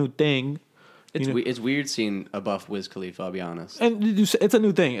 it's like a new thing. It's weird seeing a buff Wiz Khalifa, I'll be honest. And it's a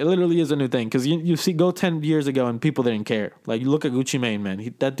new thing. It literally is a new thing. Because you see, go 10 years ago and people didn't care. Like, you look at Gucci Mane,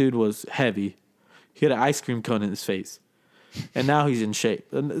 man. That dude was heavy. He had an ice cream cone in his face. And now he's in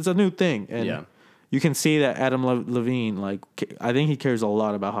shape. And it's a new thing. And you can see that Adam Levine, like, I think he cares a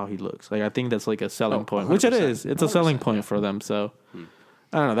lot about how he looks. Like, I think that's like a selling point. 100%. Which it is. It's a selling point for them. So,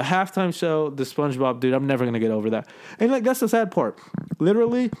 I don't know. The halftime show, the SpongeBob, dude, I'm never going to get over that. And, like, that's the sad part.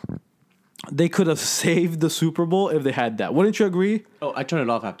 Literally... They could have saved the Super Bowl if they had that. Wouldn't you agree? Oh, I turned it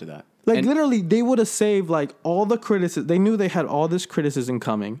off after that. Like, literally, they would have saved, like, all the criticism. They knew they had all this criticism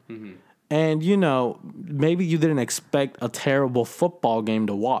coming. Mm-hmm. And, you know, maybe you didn't expect a terrible football game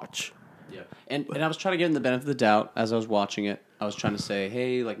to watch. Yeah. And I was trying to give them the benefit of the doubt as I was watching it. I was trying to say,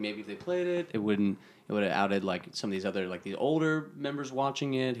 hey, like, maybe if they played it, it would have outed, like, some of these other, like, the older members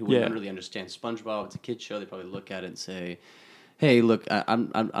watching it who wouldn't really understand SpongeBob. It's a kid's show. They probably look at it and say... Hey, look,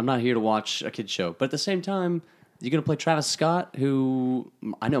 I'm not here to watch a kid's show, but at the same time, you're gonna play Travis Scott, who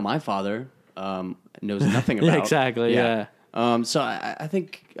I know my father knows nothing about. Yeah, exactly. Yeah. So I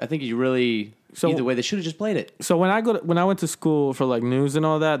think you really either way they should have just played it. So when I went to school for like news and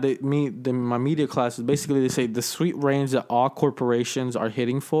all that, my media classes basically they say the sweet range that all corporations are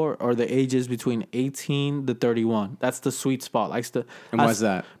hitting for are the ages between 18 to 31. That's the sweet spot. And why is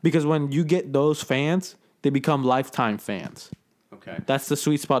that? Because when you get those fans, they become lifetime fans. Okay. That's the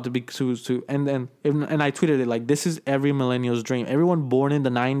sweet spot to be to. And I tweeted it like, this is every millennial's dream. Everyone born in the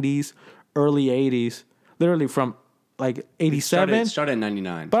 90s, early 80s, literally from like 87. Started in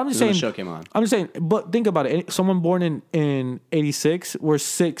 99. But I'm just saying, the show came on. I'm just saying, but think about it. Someone born in 86 were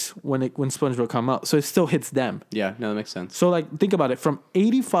 6 when SpongeBob come out. So it still hits them. Yeah, no, that makes sense. So like, think about it. From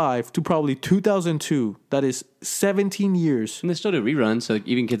 85 to probably 2002, that is 17 years. And they still do reruns, so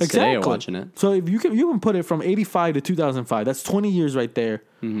even kids today are watching it. So if you can put it from 85 to 2005, that's 20 years right there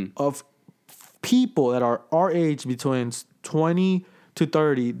of people that are our age between 20 to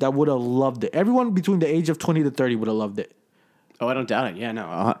 30 that would have loved it. Everyone between the age of 20 to 30 would have loved it. Oh, I don't doubt it. Yeah, no.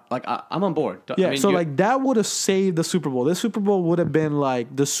 I'm on board. Yeah, I mean, so like that would have saved the Super Bowl. This Super Bowl would have been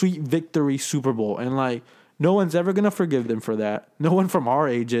like the sweet victory Super Bowl. And like no one's ever going to forgive them for that. No one from our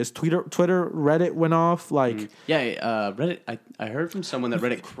ages. Twitter, Reddit went off. Like Reddit, I heard from someone that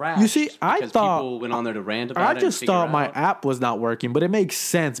Reddit crashed. You see, I thought people went on there to rant about it. I just thought my app was not working, but it makes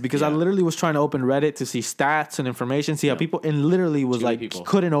sense because I literally was trying to open Reddit to see stats and information, see how people, and literally was like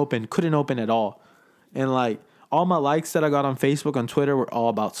couldn't open at all. And like all my likes that I got on Facebook, on Twitter were all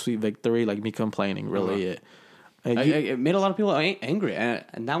about sweet victory, like me complaining. Really, it made a lot of people angry,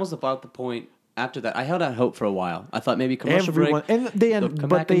 and that was about the point. After that, I held out hope for a while. I thought maybe commercial break. And they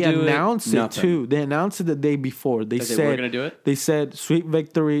announced it too. They announced it the day before. They said they were going to do it. They said sweet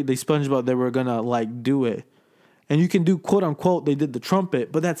victory. They SpongeBob. They were gonna like do it, and you can do quote unquote. They did the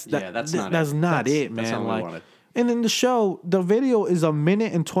trumpet, but that's not it, man. That's not what I wanted. And in the show, the video is 1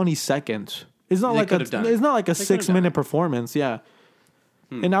 minute and 20 seconds. It's not like a 6 minute performance. Yeah.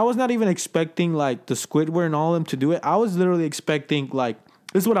 And I was not even expecting like the Squidward and all of them to do it. I was literally expecting like.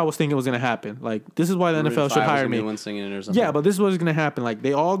 This is what I was thinking was going to happen. Like, this is why the NFL should hire me. Yeah, but this is what's going to happen. Like,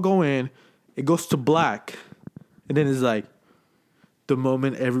 they all go in, it goes to black, and then it's like the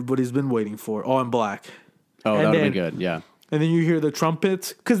moment everybody's been waiting for, all in black. Oh, that would be good, yeah. and then you hear the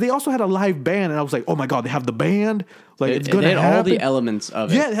trumpets because they also had a live band, and I was like, oh my god, they have the band, like it's gonna they had happen. all the elements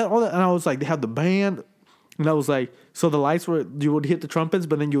of it. Yeah, they had all that, and I was like, they have the band, and I was like, so the lights were, you would hit the trumpets,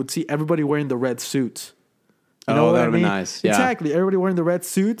 but then you would see everybody wearing the red suits. You know that what would I have been mean? nice. Yeah. Exactly. Everybody wearing the red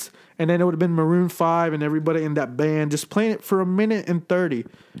suits, and then it would have been Maroon 5 and everybody in that band just playing it for 1:30,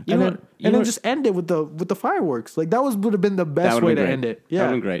 and then just end it with the fireworks. Like that would have been the best way to end it. Yeah, that would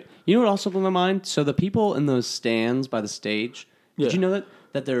have been great. You know what also blew my mind? So the people in those stands by the stage. Did you know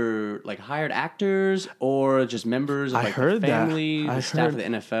that they're like hired actors or just members of like the family, the staff of the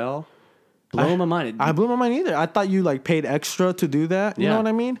NFL? Blowing my mind. I blew my mind either. I thought you like paid extra to do that. You know what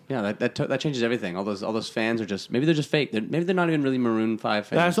I mean? Yeah, that changes everything. All those fans are just maybe they're just fake. Maybe they're not even really Maroon 5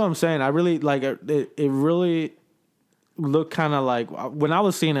 fans. That's what I'm saying. I really like it. It really looked kind of like when I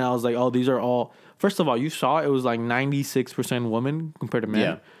was seeing it, I was like, oh, these are all. First of all, you saw it was like 96% women compared to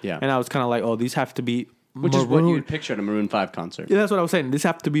men. Yeah. And I was kind of like, oh, these have to be. Which is what you would picture at a Maroon 5 concert. Yeah, that's what I was saying. These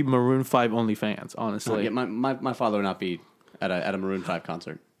have to be Maroon 5 only fans, honestly. Yeah, my father would not be at a Maroon 5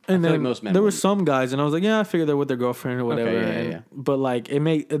 concert. And then like most men there were wouldn't. some guys, and I was like, yeah, I figured they're with their girlfriend or whatever. Okay, yeah. But like,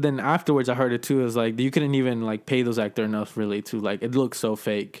 then afterwards, I heard it too. Is like you couldn't even like pay those actors enough really to like it looked so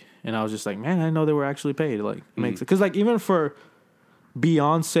fake, and I was just like, man, I know they were actually paid. Like, makes it because like even for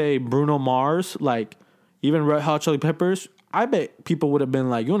Beyonce, Bruno Mars, like even Red Hot Chili Peppers, I bet people would have been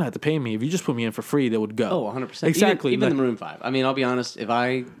like, you don't have to pay me if you just put me in for free. They would go. Oh, 100%. Exactly. Even the Maroon 5. I mean, I'll be honest. If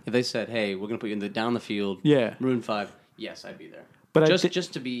they said, hey, we're gonna put you down the field, Maroon 5, yes, I'd be there. But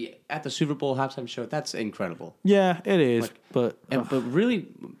just to be at the Super Bowl halftime show, that's incredible. Yeah, it is. But really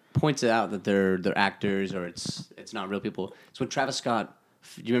points it out that they're actors or it's not real people. So when Travis Scott,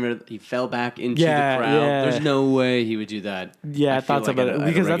 do you remember he fell back into the crowd? Yeah. There's no way he would do that. Yeah, I thought so,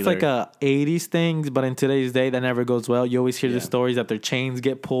 because that's like a 80s thing, but in today's day that never goes well. You always hear the stories that their chains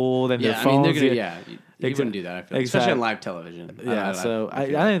get pulled and their phones. I mean, you wouldn't do that. I feel like. Especially on live television. Yeah, I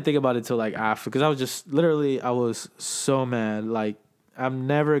didn't think about it till like after because I was just literally I was so mad. Like I'm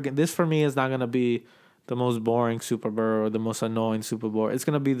never this for me is not gonna be the most boring Super Bowl or the most annoying Super Bowl. It's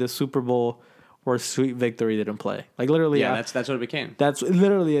gonna be the Super Bowl where Sweet Victory didn't play. Like literally, that's what it became. That's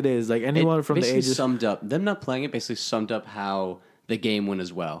literally it is. Like anyone from the ages summed up them not playing it. Basically summed up how the game went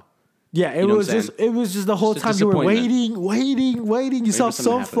as well. Yeah, it was just the whole time you were waiting. You saw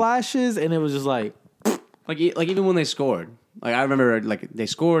some flashes, and it was just like even when they scored. Like I remember, like they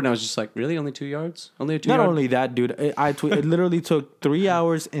scored, and I was just like, "Really, only 2 yards? Only a 2 Not yard?" only that, dude. It literally took 3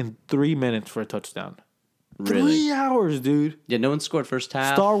 hours and 3 minutes for a touchdown. Really? 3 hours, dude. Yeah, no one scored first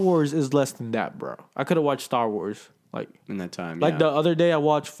half. Star Wars is less than that, bro. I could have watched Star Wars like in that time. Like the other day, I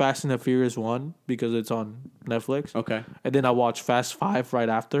watched Fast and the Furious 1 because it's on Netflix. Okay. And then I watched Fast 5 right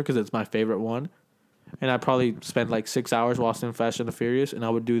after because it's my favorite one. And I probably spent like 6 hours watching Fast and the Furious, and I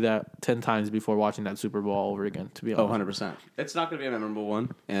would do that 10 times before watching that Super Bowl all over again, to be honest. 100%. It's not going to be a memorable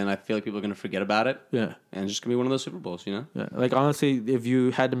one, and I feel like people are going to forget about it. Yeah. And it's just going to be one of those Super Bowls, you know? Yeah. Like, honestly, if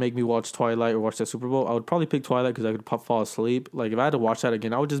you had to make me watch Twilight or watch that Super Bowl, I would probably pick Twilight because I could fall asleep. Like, if I had to watch that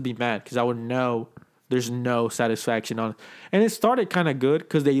again, I would just be mad because I would know there's no satisfaction on it. And it started kind of good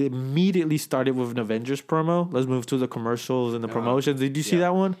because they immediately started with an Avengers promo. Let's move to the commercials and the promotions. Did you see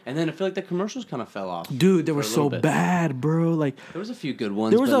that one? And then I feel like the commercials kind of fell off. Dude, they were so bad, bro. Like there was a few good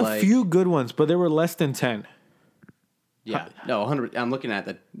ones. There was a few good ones, but they were less than 10. Yeah, no, 100. I'm looking at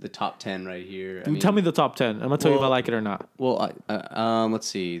the top 10 right here. Tell me the top 10. I'm gonna tell you if I like it or not. Well, let's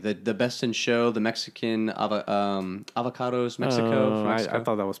see. The Best in Show, the Mexican avocados, Mexico. I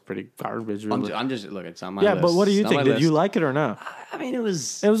thought that was pretty garbage. Really. I'm just look. It's on my list. Yeah, but what do you think? Did you like it or not? I mean, it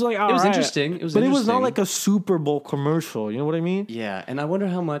was like it was interesting. It was not like a Super Bowl commercial. You know what I mean? Yeah, and I wonder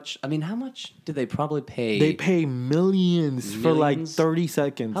how much. I mean, how much did they probably pay? They pay millions for like 30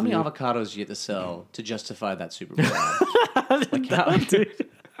 seconds. How many avocados do you get to sell to justify that Super Bowl? Like how,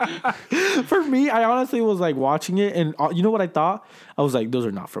 For me, I honestly was like watching it, and you know what I thought? I was like, those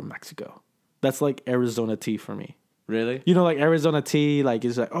are not from Mexico. That's like Arizona tea for me. Really? You know, like Arizona tea, like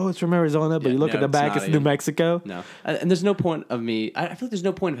it's like, oh, it's from Arizona, but you look at the back, it's New Mexico. No, and there's no point of me. I feel like there's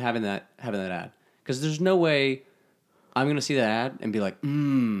no point of having that ad because there's no way I'm gonna see that ad and be like, I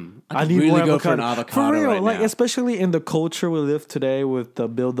need really go for an avocado for real, right like now. Especially in the culture we live today with the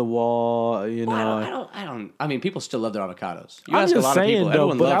build the wall. You know, I don't. I mean, people still love their avocados. You I'm ask just a lot saying, of people,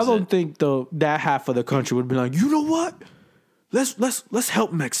 though, but I don't it. think that half of the country would be like, you know what? Let's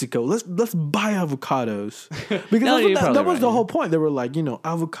help Mexico. Let's buy avocados because that was the whole point. They were like,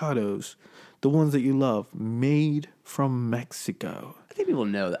 avocados, the ones that you love, made from Mexico. I think people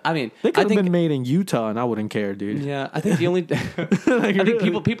know that. I mean, they could have been made in Utah, and I wouldn't care, dude. Yeah, I think the only I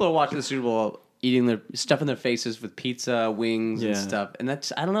think people are watching the Super Bowl, eating their stuff in their faces with pizza, wings, and stuff, and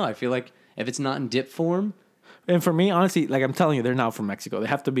that's I don't know. I feel like if it's not in dip form. And for me, honestly, like I'm telling you, they're not from Mexico. They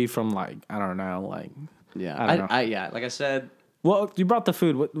have to be from like I don't know, like Yeah, I don't know. yeah, like I said, Well, you brought the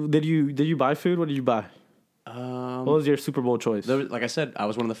food. What did you buy food? What did you buy? What was your Super Bowl choice? like I said, I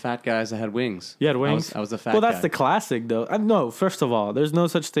was one of the fat guys that had wings. You had wings. I was the fat. Well, that's guy. the classic though. No, first of all, there's no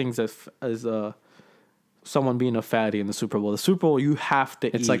such things as someone being a fatty in the Super Bowl. The Super Bowl, you have to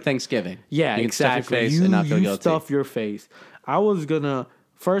eat. It's like Thanksgiving. Yeah, you can exactly. Stuff your face and not feel guilty. Stuff your face. I was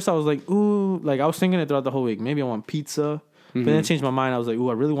like, ooh, like I was thinking it throughout the whole week. Maybe I want pizza. But then I changed my mind. I was like, ooh,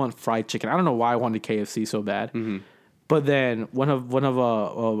 I really want fried chicken. I don't know why I wanted KFC so bad. But then one of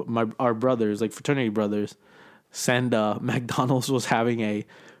our brothers, like fraternity brothers, said McDonald's was having a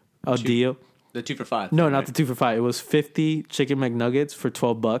deal. The 2 for $5. No, thing, not right? the 2 for $5. It was 50 chicken McNuggets for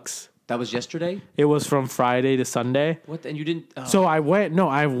 $12. That was yesterday. It was from Friday to Sunday. What? And you didn't? Oh. So I went,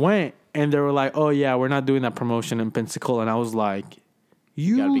 and they were like, "Oh yeah, we're not doing that promotion in Pensacola." And I was like,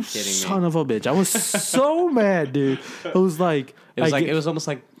 You gotta "You be kidding me. son of a bitch!" I was so mad, dude. It was like, it was almost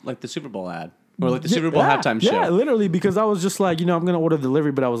like the Super Bowl ad or like the Super Bowl halftime show. Yeah, literally, because I was just like, I'm gonna order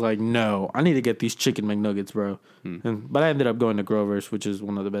delivery, but I was like, no, I need to get these chicken McNuggets, bro. But I ended up going to Grover's, which is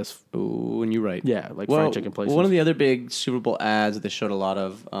one of the best. Ooh, and you're right. Yeah, like fried chicken places. One of the other big Super Bowl ads that they showed a lot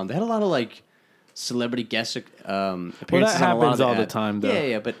of, they had a lot of like celebrity guest appearances. that on a lot happens of the all the ad. time, though.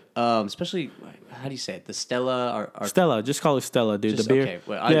 Yeah, but especially how do you say it? The Stella or Stella, just call it Stella, dude. Just- the beer. okay,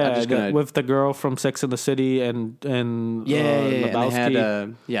 well, I'm just gonna- with the girl from Sex and the City and and they Lebowski. had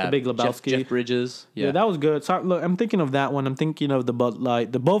the big Lebowski. Jeff Bridges. Yeah, that was good. So look, I'm thinking of that one. I'm thinking of the Bud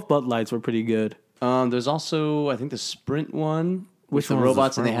Light. Both Bud Lights were pretty good. There's also I think the Sprint one with Which the one was the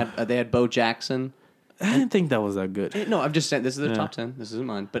robots, and Sprint they had Bo Jackson. I didn't think that was that good. No, I'm just saying this is their Yeah. top 10. This isn't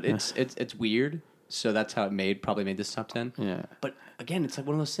mine, but it's weird. So that's how it probably made this top 10. Yeah. But again, it's like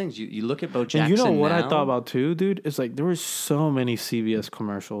one of those things. You look at Bo Jackson. And you know what I now- thought about too, dude? It's like there were so many CBS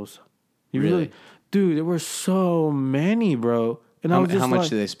commercials. Really? Dude, there were so many, bro. And I was just How much like,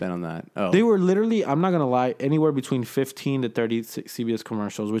 did they spend on that? Oh, they were literally, I'm not gonna lie, anywhere between 15 to 30 CBS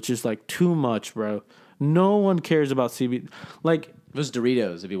commercials, which is like too much, bro. No one cares about CBS. Like if it was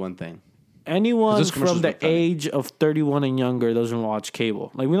Doritos, it'd be one thing. anyone Those commercials from the were funny. age of 31 and younger doesn't watch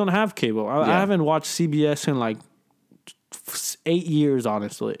cable. Like we don't have cable. I Yeah. haven't watched CBS in like 8 years,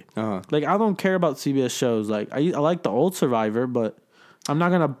 honestly. Uh-huh. Like I don't care about CBS shows. Like I like the old Survivor, but I'm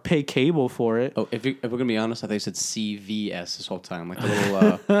not gonna pay cable for it. Oh, if we're gonna be honest, I thought you said CVS this whole time, like the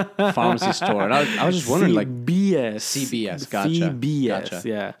little pharmacy store. And I was just wondering, like CBS, CBS, gotcha, CBS, gotcha.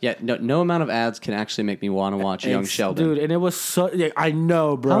 yeah. Yeah. No amount of ads can actually make me want to watch Young Sheldon. dude. And it was so. Yeah, I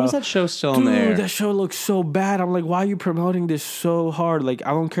know, bro. How is that show still Dude, on there? that show looks so bad. I'm like, why are you promoting this so hard? Like,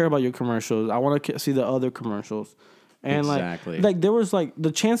 I don't care about your commercials. I want to see the other commercials. And Exactly. like there was like the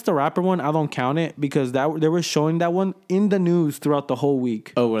Chance the Rapper one. I don't count it because they were showing that one in the news throughout the whole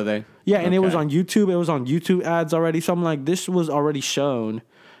week. Oh, were they? Yeah, and it was Okay. on YouTube. It was on YouTube ads already. So I'm like, this was already shown.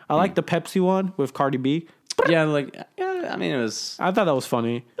 I like the Pepsi one with Cardi B. Yeah, I mean, it was I thought that was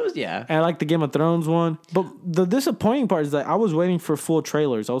funny. yeah. And I like the Game of Thrones one. But the disappointing part is that I was waiting for full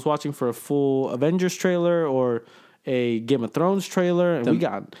trailers. I was watching for a full Avengers trailer or a Game of Thrones trailer, and we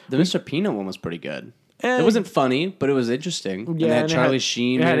got The Mr. Peanut one was pretty good. Eh. It wasn't funny, but it was interesting. And they had and Charlie it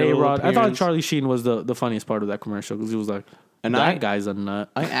Sheen. It had made a little A-Rod. I thought appearance. Charlie Sheen was the funniest part of that commercial because he was like, And that I- guy's a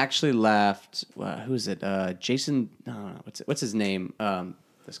nut. I actually laughed. Who is it? Jason. No, what's his name?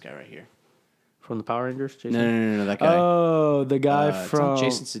 This guy right here. From the Power Rangers? Jason? No, that guy. Oh, the guy It's from not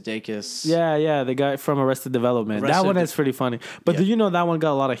Jason Sudeikis. Yeah, the guy from Arrested Development. That Arrested one De- is pretty funny. But Yeah. did you know that one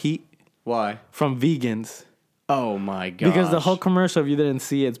got a lot of heat Why? from vegans? Oh my god! Because the whole commercial, if you didn't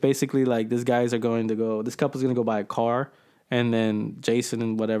see it, it's basically like this couple's going to go buy a car, and then Jason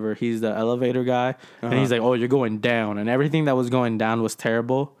and whatever, he's the elevator guy, and he's like, oh, you're going down, and everything that was going down was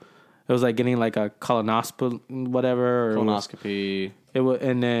terrible. It was like getting like a colonoscopy, whatever. Or colonoscopy, It was,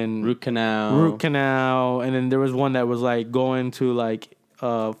 and then root canal, and then there was one that was like going to like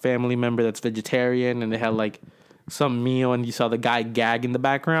a family member that's vegetarian, and they had like some meal, and you saw the guy gag in the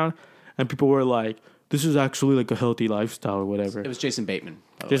background, and people were like, this is actually like a healthy lifestyle or whatever. It was Jason Bateman.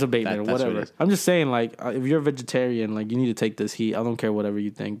 by the There's way. a Bateman or That's what it whatever. is. I'm just saying, like, if you're a vegetarian, like, you need to take this heat. I don't care whatever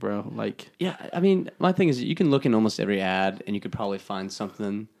you think, bro. Like, Yeah, I mean, my thing is, you can look in almost every ad, and you could probably find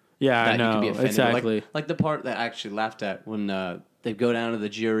something. yeah, that I know you could be offended with. exactly. Like the part that I actually laughed at when they go down to the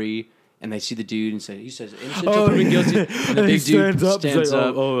jury and they see the dude and say, he says, innocent Oh, until proven yeah. guilty. And the And he big dude stands up, stands he's like,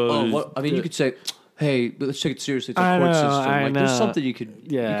 up. oh, What? I mean, you could say, hey, but let's take it seriously. It's a I court know, system. I Like, there's know. something you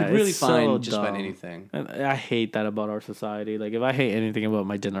could really it's so find just about dumb. anything. And I hate that about our society. Like, if I hate anything about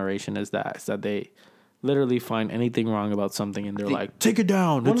my generation, is that they literally find anything wrong about something and they're like, take it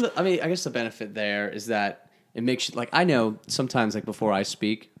down. I mean, I guess the benefit there is that it makes you, like, I know sometimes, like, before I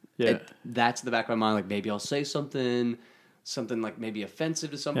speak, that's in the back of my mind. Like maybe I'll say something like maybe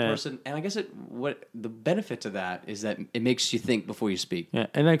offensive to some person, and I guess what the benefit to that is that it makes you think before you speak. Yeah,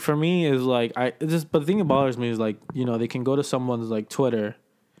 and like for me is like but the thing that bothers me is like they can go to someone's like Twitter,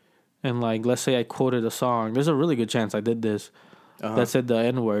 and like let's say I quoted a song. There's a really good chance I did this. That said the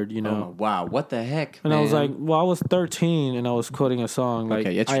N-word, Oh, wow, what the heck, and man? I was like, well, I was 13 and I was quoting a song. Like,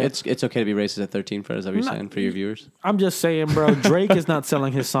 okay, it's okay to be racist at 13, Fred. Is that what you're saying for your viewers? I'm just saying, bro, Drake is not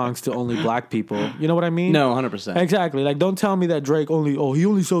selling his songs to only black people. You know what I mean? No, 100%. Exactly. Like, don't tell me that Drake he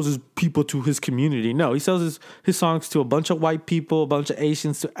only sells his people to his community. No, he sells his songs to a bunch of white people, a bunch of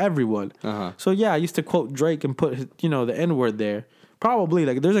Asians, to everyone. So, yeah, I used to quote Drake and put, the N-word there. Probably,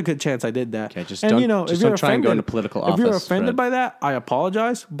 like, there's a good chance I did that. Okay, just don't try and go into political office. If you're offended by that, I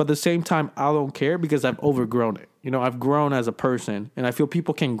apologize. But at the same time, I don't care because I've overgrown it. I've grown as a person, and I feel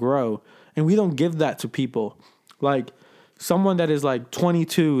people can grow, and we don't give that to people. Like, someone that is like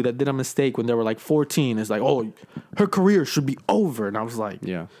 22 that did a mistake when they were like 14 is like, oh, her career should be over. And I was like,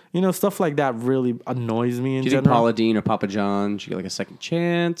 stuff like that really annoys me in general. Do you think Paula Deen or Papa John should get like a second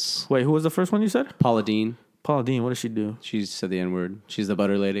chance? Wait, who was the first one you said? Paula Deen. Paula Deen, what does she do? She said the N-word. She's the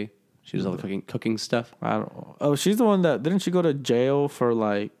butter lady. She does all the cooking stuff. I don't know. Oh, she's the one that... Didn't she go to jail for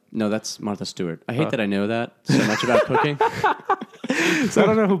like... No, that's Martha Stewart. I hate that I know that so much about cooking. So I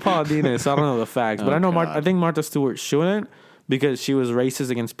don't know who Paula Deen is, so I don't know the facts. But I know I think Martha Stewart shouldn't because she was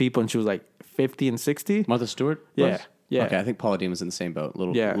racist against people and she was like 50 and 60. Martha Stewart? Yeah. Yeah. Okay, I think Paula Deen was in the same boat. A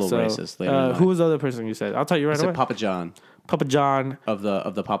little racist. Who was the other person you said? I'll tell you right away. I said Papa John. Papa John. Of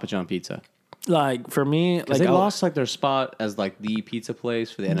the Papa John pizza. Like, for me... Like, they lost, like, their spot as, like, the pizza place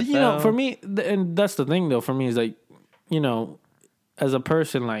for the NFL. For me... And that's the thing, though. For me, is like, as a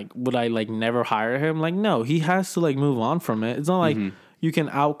person, like, would I, like, never hire him? Like, no. He has to, like, move on from it. It's not like you can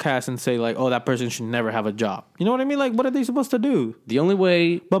outcast and say, like, oh, that person should never have a job. You know what I mean? Like, what are they supposed to do? The only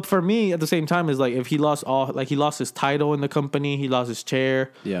way... But for me, at the same time, is, like, if he lost he lost his title in the company, he lost his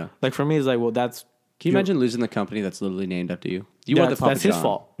chair. Yeah. Like, for me, it's like, well, that's... Can you imagine losing the company that's literally named after you? You are the Papa That's John. his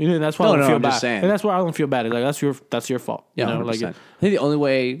fault. That's why I don't feel I'm bad. just saying. And that's why I don't feel bad. It's like that's your fault. Yeah, 100%. Like I think the only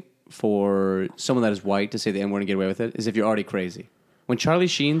way for someone that is white to say the N-word and get away with it is if you're already crazy. When Charlie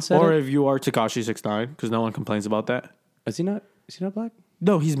Sheen said or it, if you are Tekashi 6ix9ine, because no one complains about that. Is he not black?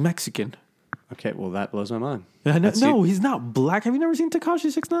 No, he's Mexican. Okay, well that blows my mind. No, he's not black. Have you never seen Tekashi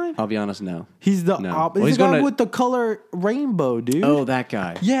 6ix9ine? I'll be honest, no. He's the he's the guy with the color rainbow, dude. Oh, that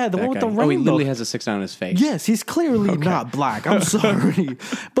guy. Yeah, the one with the rainbow. Oh, he literally has a 6ix9ine on his face. Yes, he's clearly not black. I'm sorry.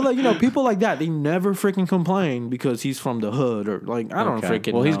 But like, people like that, they never freaking complain because he's from the hood or like I don't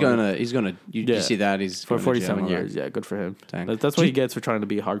freaking Well, know. he's gonna you see that he's for 47 years. Yeah, good for him. Dang. That's what he gets for trying to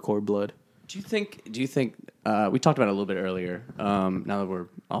be hardcore blood. Do you think we talked about it a little bit earlier? Now that we're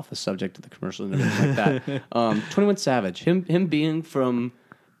off the subject of the commercial and everything like that, 21 Savage, him being from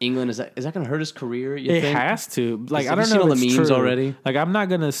England, is that going to hurt his career? You think? Has to. Like, I don't know. Have you seen all if the it's memes true. already? Like, I'm not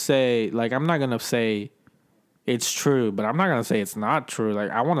gonna say it's true, but I'm not gonna say it's not true.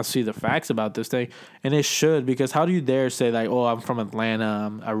 Like, I want to see the facts about this thing, and it should, because how do you dare say like, oh, I'm from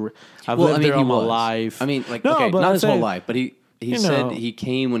Atlanta, I've lived there all my life. I mean, like, no, okay, but not his whole life, but he said know. he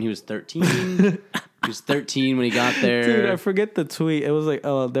came when he was 13. He was 13 when he got there. Dude, I forget the tweet. It was like,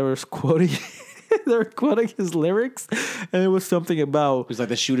 they were quoting his lyrics, and it was something about. It was like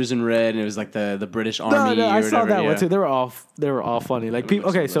the shooters in red, and it was like the British Army. No, I saw whatever, that one too. They were all funny. Like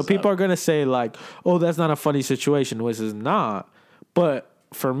people. Okay, so people are gonna say like, "Oh, that's not a funny situation," which is not. But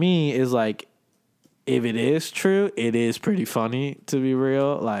for me, is like, if it is true, it is pretty funny, to be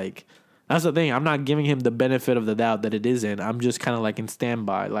real. Like. That's the thing. I'm not giving him the benefit of the doubt that it isn't. I'm just kind of like in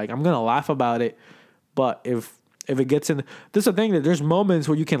standby. Like, I'm gonna laugh about it, but if it gets in, this is the thing that there's moments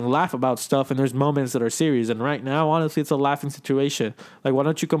where you can laugh about stuff, and there's moments that are serious. And right now, honestly, it's a laughing situation. Like, why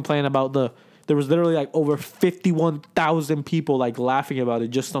don't you complain about there was literally like over 51,000 people like laughing about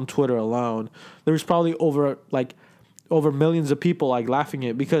it just on Twitter alone. There was probably over millions of people like laughing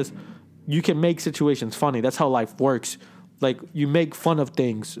it because you can make situations funny. That's how life works. Like, you make fun of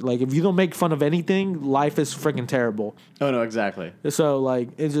things. Like, if you don't make fun of anything, life is freaking terrible. Oh, no, exactly. So, like,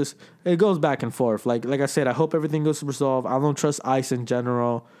 it goes back and forth. Like I said, I hope everything goes to resolve. I don't trust ICE in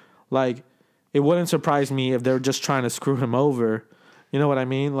general. Like, it wouldn't surprise me if they're just trying to screw him over. You know what I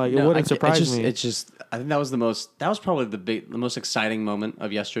mean? Like, it wouldn't surprise me. It's just, I think that was probably the most exciting moment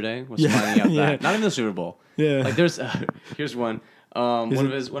of yesterday, was finding out that. Not even the Super Bowl. Yeah. Like, here's one. One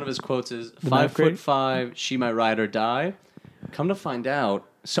of his quotes is, 5'5", she might ride or die. Come to find out,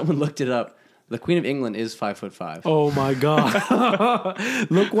 someone looked it up. The Queen of England is 5'5". Oh my God.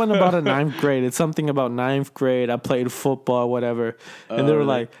 Look, one about a ninth grade. It's something about ninth grade. I played football, whatever. And they were really?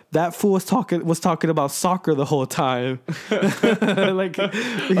 like, that fool was talking about soccer the whole time. Like,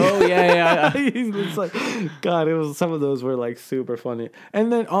 Oh yeah. it's like, God, it was, some of those were like super funny.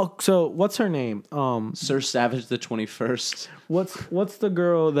 And then, so what's her name? Sir Savage the 21st. What's the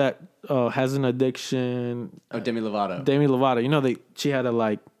girl that has an addiction? Oh, Demi Lovato. Demi Lovato. You know, she had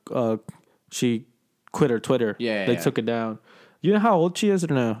a she quit her Twitter. They took it down. You know how old she is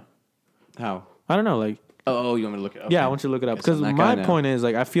or no? How? I don't know. Like, Oh, you want me to look it up? yeah, I want you to look it up because my point is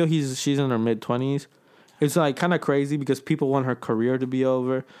like I feel she's in her mid-20s. It's like kind of crazy because people want her career to be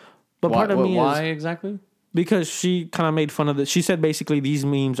over, but part of me why is exactly? because she kind of made fun of it. She said basically these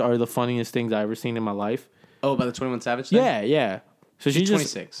memes are the funniest things I've ever seen in my life. Oh, about the 21 Savage thing? Yeah. So She's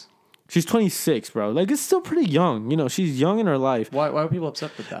 26. She's 26, bro. Like it's still pretty young. You know, she's young in her life. Why are people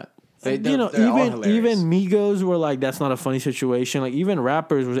upset with that? Even Migos were like, that's not a funny situation. Like even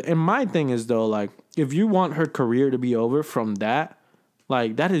rappers was. And my thing is though, like if you want her career to be over from that,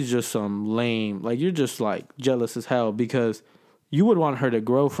 like that is just some lame. Like you're just like jealous as hell because you would want her to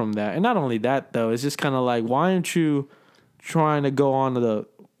grow from that. And not only that though, it's just kind of like, why aren't you trying to go on to the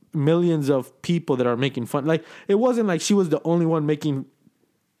millions of people that are making fun? Like it wasn't like she was the only one laughing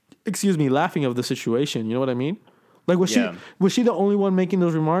of the situation. You know what I mean? Like was she the only one making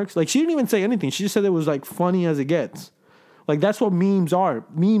those remarks? Like she didn't even say anything. She just said it was like funny as it gets. Like that's what memes are.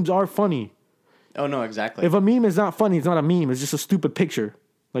 Memes are funny. Oh no, exactly. If a meme is not funny, it's not a meme. It's just a stupid picture.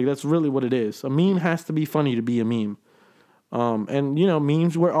 Like that's really what it is. A meme has to be funny to be a meme. And you know,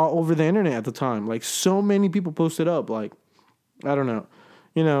 memes were all over the internet at the time. Like so many people posted up. Like I don't know.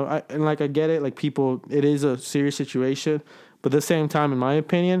 You know, I get it. Like people, it is a serious situation. But at the same time, in my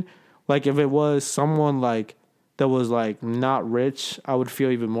opinion, like if it was someone like that was like not rich, I would feel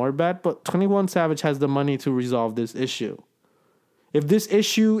even more bad. But 21 Savage has the money to resolve this issue. If this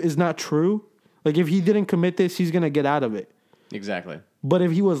issue is not true, like if he didn't commit this, he's going to get out of it. Exactly. But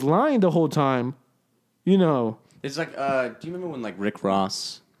if he was lying the whole time, you know. It's like, do you remember when like Rick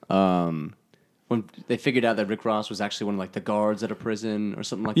Ross, when they figured out that Rick Ross was actually one of like the guards at a prison or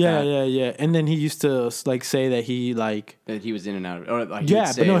something like that? Yeah. And then he used to like say that he like that he was in and out of it. Or, like, he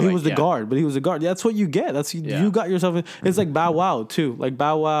like, was the guard, but he was a guard. That's what you get. That's you got yourself in. It's like Bow Wow too. Like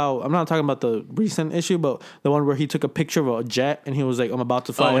Bow Wow, I'm not talking about the recent issue, but the one where he took a picture of a jet and he was like, I'm about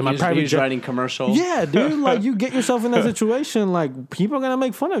to fly in my private jet. Writing commercial. Yeah, dude. Like you get yourself in that situation, like people are gonna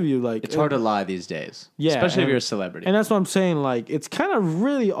make fun of you. Like it's hard to lie these days. Yeah. Especially if you're a celebrity. And that's what I'm saying. Like it's kind of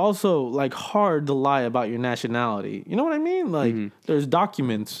really also like hard to lie about your nationality. You know what I mean? Like there's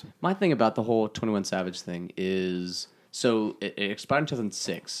documents. My thing about the whole 21 Savage thing is, so it expired in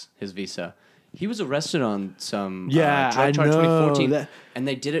 2006, his visa. He was arrested on some drug charge 2014, and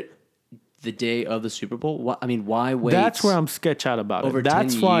they did it the day of the Super Bowl. Why wait? That's where I'm sketch out about over it.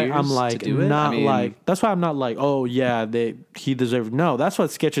 That's 10 why years I'm like to do it? not like. That's why I'm not like, oh yeah, he deserved. No, that's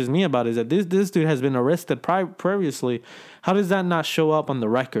what sketches me about is that this dude has been arrested previously. How does that not show up on the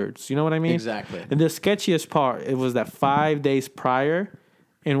records? You know what I mean? Exactly. And the sketchiest part, it was that 5 days prior,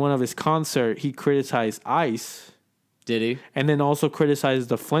 in one of his concerts, he criticized ICE. Did he? And then also criticized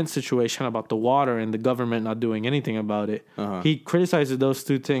the Flint situation about the water and the government not doing anything about it. He criticized those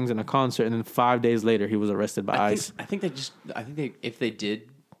two things in a concert, and then 5 days later, he was arrested by ICE. I think if they did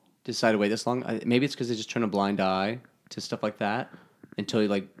decide to wait this long, maybe it's because they just turn a blind eye to stuff like that until you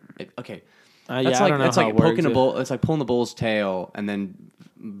like, okay. That's like poking a bull. It's like pulling the bull's tail and then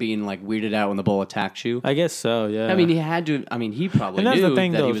being like weirded out when the bull attacks you. I guess so. Yeah. I mean, he had to. I mean, he probably and that's knew the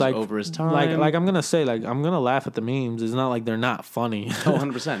thing, that though, he was like, over his time. Like I'm gonna say, like I'm gonna laugh at the memes. It's not like they're not funny.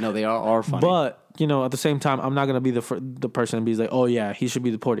 100%. No, they are funny. But you know, at the same time, I'm not gonna be the person to be like, oh yeah, he should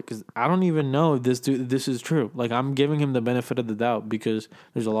be deported, because I don't even know if this is true. Like I'm giving him the benefit of the doubt because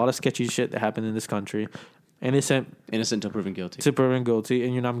there's a lot of sketchy shit that happened in this country. Innocent until proven guilty.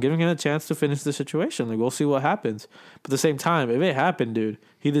 And you know, I'm giving him a chance to finish the situation. Like we'll see what happens. But at the same time, if it happened, dude,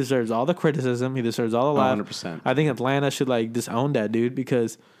 he deserves all the criticism. He deserves all the laugh. 100%. I think Atlanta should like disown that dude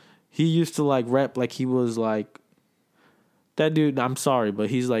because he used to like rep like he was like that dude. I'm sorry,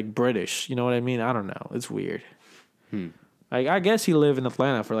 but he's like British. You know what I mean? I don't know. It's weird. Like I guess he lived in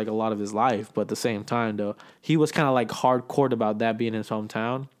Atlanta for like a lot of his life, but at the same time, though, he was kind of like hardcore about that being his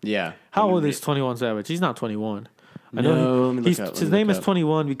hometown. Yeah. How old is 21 Savage? He's not 21. I know. His name is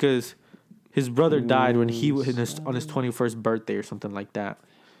 21 because his brother died when he was on his 21st birthday or something like that.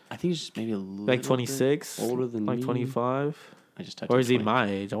 I think he's just maybe a little like 26, older than like me. 25. I just typed. Or is he my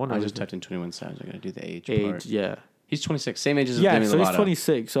age? I wonder. I just typed in 21 Savage. I gotta do the age part. Yeah. He's 26, same age as Yeah, Demi so Lovato. he's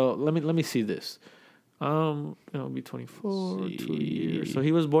 26. So let me see this. It'll be 24, 2 years. So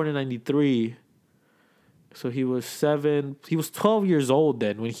he was born in 93. So he was 12 years old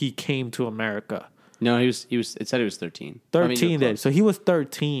then when he came to America. No, he was. It said he was 13. 13 then. So he was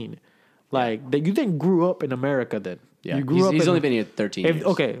 13. Like you didn't grew up in America then. Yeah, you grew up. He's only been here 13 years.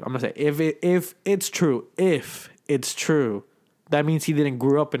 Okay, I'm gonna say if it's true, that means he didn't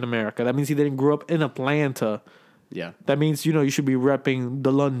grow up in America. That means he didn't grow up in Atlanta. Yeah. That means, you should be repping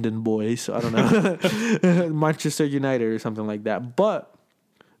the London boys. I don't know. Manchester United or something like that. But,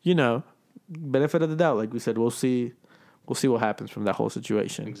 benefit of the doubt, like we said, we'll see what happens from that whole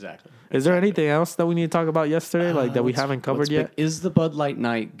situation. Exactly. Is there anything else that we need to talk about yesterday, that we haven't covered yet? Is the Bud Light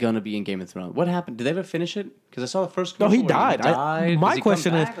Knight going to be in Game of Thrones? What happened? Did they ever finish it? Because I saw the first No, commercial he died. My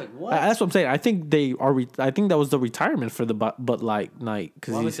question is, Like, what? that's what I'm saying. I think I think that was the retirement for the Bud Light Knight.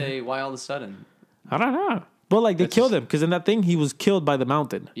 Why all of a sudden? I don't know. But they killed him because in that thing he was killed by the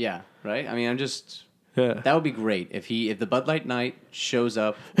mountain. Yeah, right. I mean, Yeah. That would be great if the Bud Light Knight shows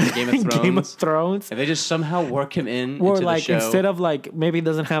up in Game of Thrones. Game of Thrones. If they just somehow work him in Or into the show. instead of maybe it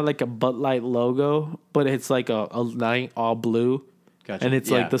doesn't have a Bud Light logo, but it's like a knight all blue. Gotcha. And it's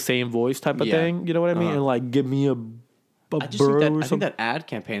the same voice type of thing. You know what I mean? And give me a I think that ad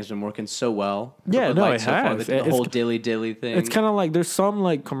campaign has been working so well. Yeah, no, it has. The whole dilly thing. It's kind of like there's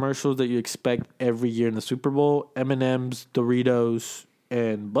some commercials that you expect every year in the Super Bowl. M&M's, Doritos,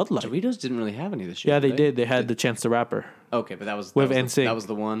 and Bud Light. Doritos didn't really have any this year. Yeah, they did. They had the Chance the Rapper. Okay, but that was NSYNC. That was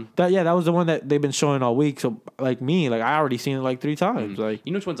the one. That was the one that they've been showing all week. So I already seen it 3 times. You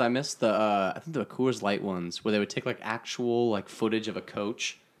know which ones I missed? I think the Coors Light ones where they would take actual footage of a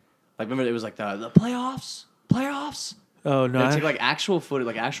coach. Remember it was the playoffs. Oh no! They take actual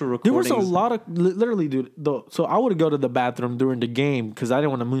footage, actual There recordings. was a lot of literally, dude. So I would go to the bathroom during the game because I didn't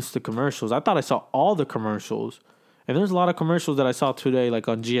want to miss the commercials. I thought I saw all the commercials, and there's a lot of commercials that I saw today, on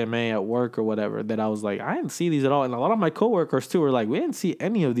GMA at work or whatever. That I was I didn't see these at all, and a lot of my coworkers too were we didn't see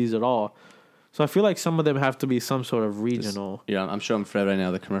any of these at all. So I feel like some of them have to be some sort of regional. Yeah, I'm showing Fred right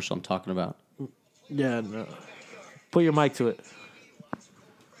now the commercial I'm talking about. Yeah, no. Put your mic to it.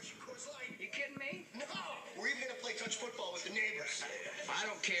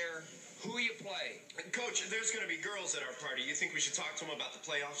 Coach, there's going to be girls at our party. You think we should talk to them about the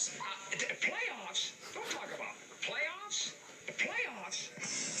playoffs? Playoffs? Don't talk about playoffs. The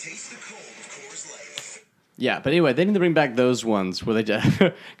playoffs? Taste the cold of Coors Light. Yeah, but anyway, they need to bring back those ones where they just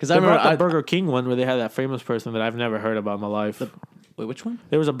because I remember brought the Burger King one where they had that famous person that I've never heard about in my life. Wait, which one?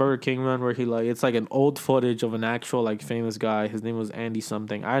 There was a Burger King one where he it's an old footage of an actual famous guy. His name was Andy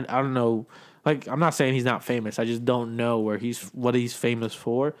something. I don't know. I'm not saying he's not famous. I just don't know what he's famous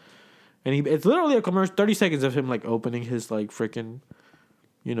for. And it's literally a commercial, 30 seconds of him opening his freaking,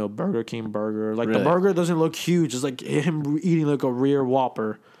 Burger King burger. Really? The burger doesn't look huge. It's him eating a rear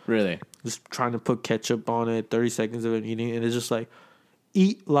Whopper. Really? Just trying to put ketchup on it. 30 seconds of him eating, and it's just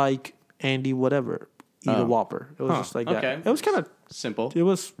eat like Andy whatever. Eat a Whopper. It was just that. Okay. It was kind of simple. It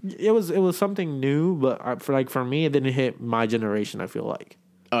was something new, but for me, it didn't hit my generation. I feel like.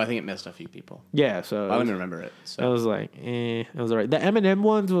 Oh, I think it missed a few people. Yeah, so I wouldn't remember it. So I was it was alright. The M&M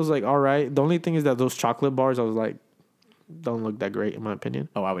ones was alright. The only thing is that those chocolate bars, I was don't look that great in my opinion.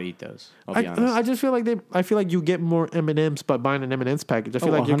 Oh, I would eat those. I'll be honest. I just feel I feel like you get more M&Ms by buying an M&Ms package. I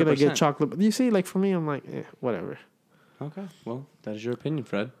feel like you're gonna get chocolate. You see, for me, I'm whatever. Okay, well, that is your opinion,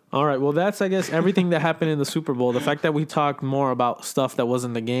 Fred. All right, well, that's I guess everything that happened in the Super Bowl. The fact that we talked more about stuff that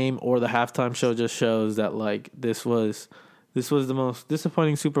wasn't the game or the halftime show just shows that this was the most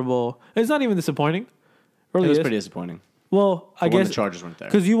disappointing Super Bowl. It's not even disappointing. It was pretty disappointing. Well, I guess the Chargers weren't there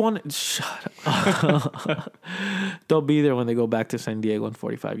because you want. Shut up. They'll be there when they go back to San Diego in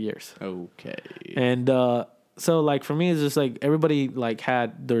 45 years. Okay. And so, for me, it's just everybody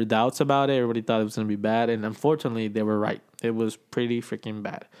had their doubts about it. Everybody thought it was gonna be bad, and unfortunately, they were right. It was pretty freaking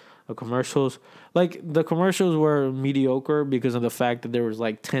bad. The commercials were mediocre because of the fact that there was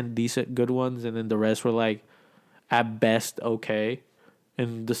 10 decent good ones, and then the rest were at best okay,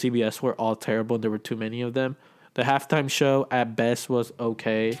 and the CBS were all terrible, and there were too many of them. The halftime show at best was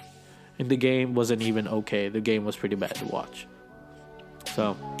okay, and the game wasn't even okay. The game was pretty bad to watch.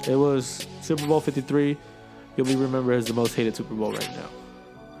 So it was Super Bowl 53. You'll be remembered as the most hated Super Bowl right now.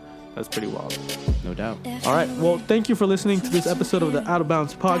 That's pretty wild. No doubt. All right. Well, thank you for listening to this episode of the Out of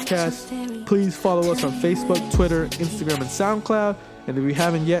Bounds podcast. Please follow us on Facebook, Twitter, Instagram, and SoundCloud. And if you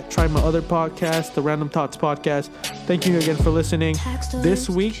haven't yet, try my other podcast, the Random Thoughts Podcast. Thank you again for listening. This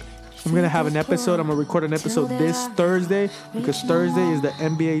week, I'm going to have an episode. I'm going to record an episode this Thursday because Thursday is the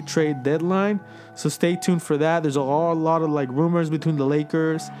NBA trade deadline. So stay tuned for that. There's a lot of rumors between the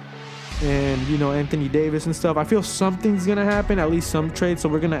Lakers and, you know, Anthony Davis and stuff. I feel something's going to happen, at least some trade, so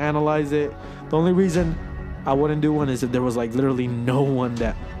we're going to analyze it. The only reason I wouldn't do one is if there was, like, literally no one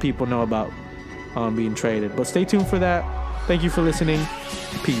that people know about being traded. But stay tuned for that. Thank you for listening.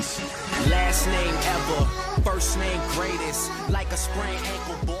 Peace. Last name ever, first name greatest. Like a sprained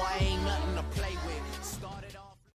ankle, boy, ain't nothing to play with.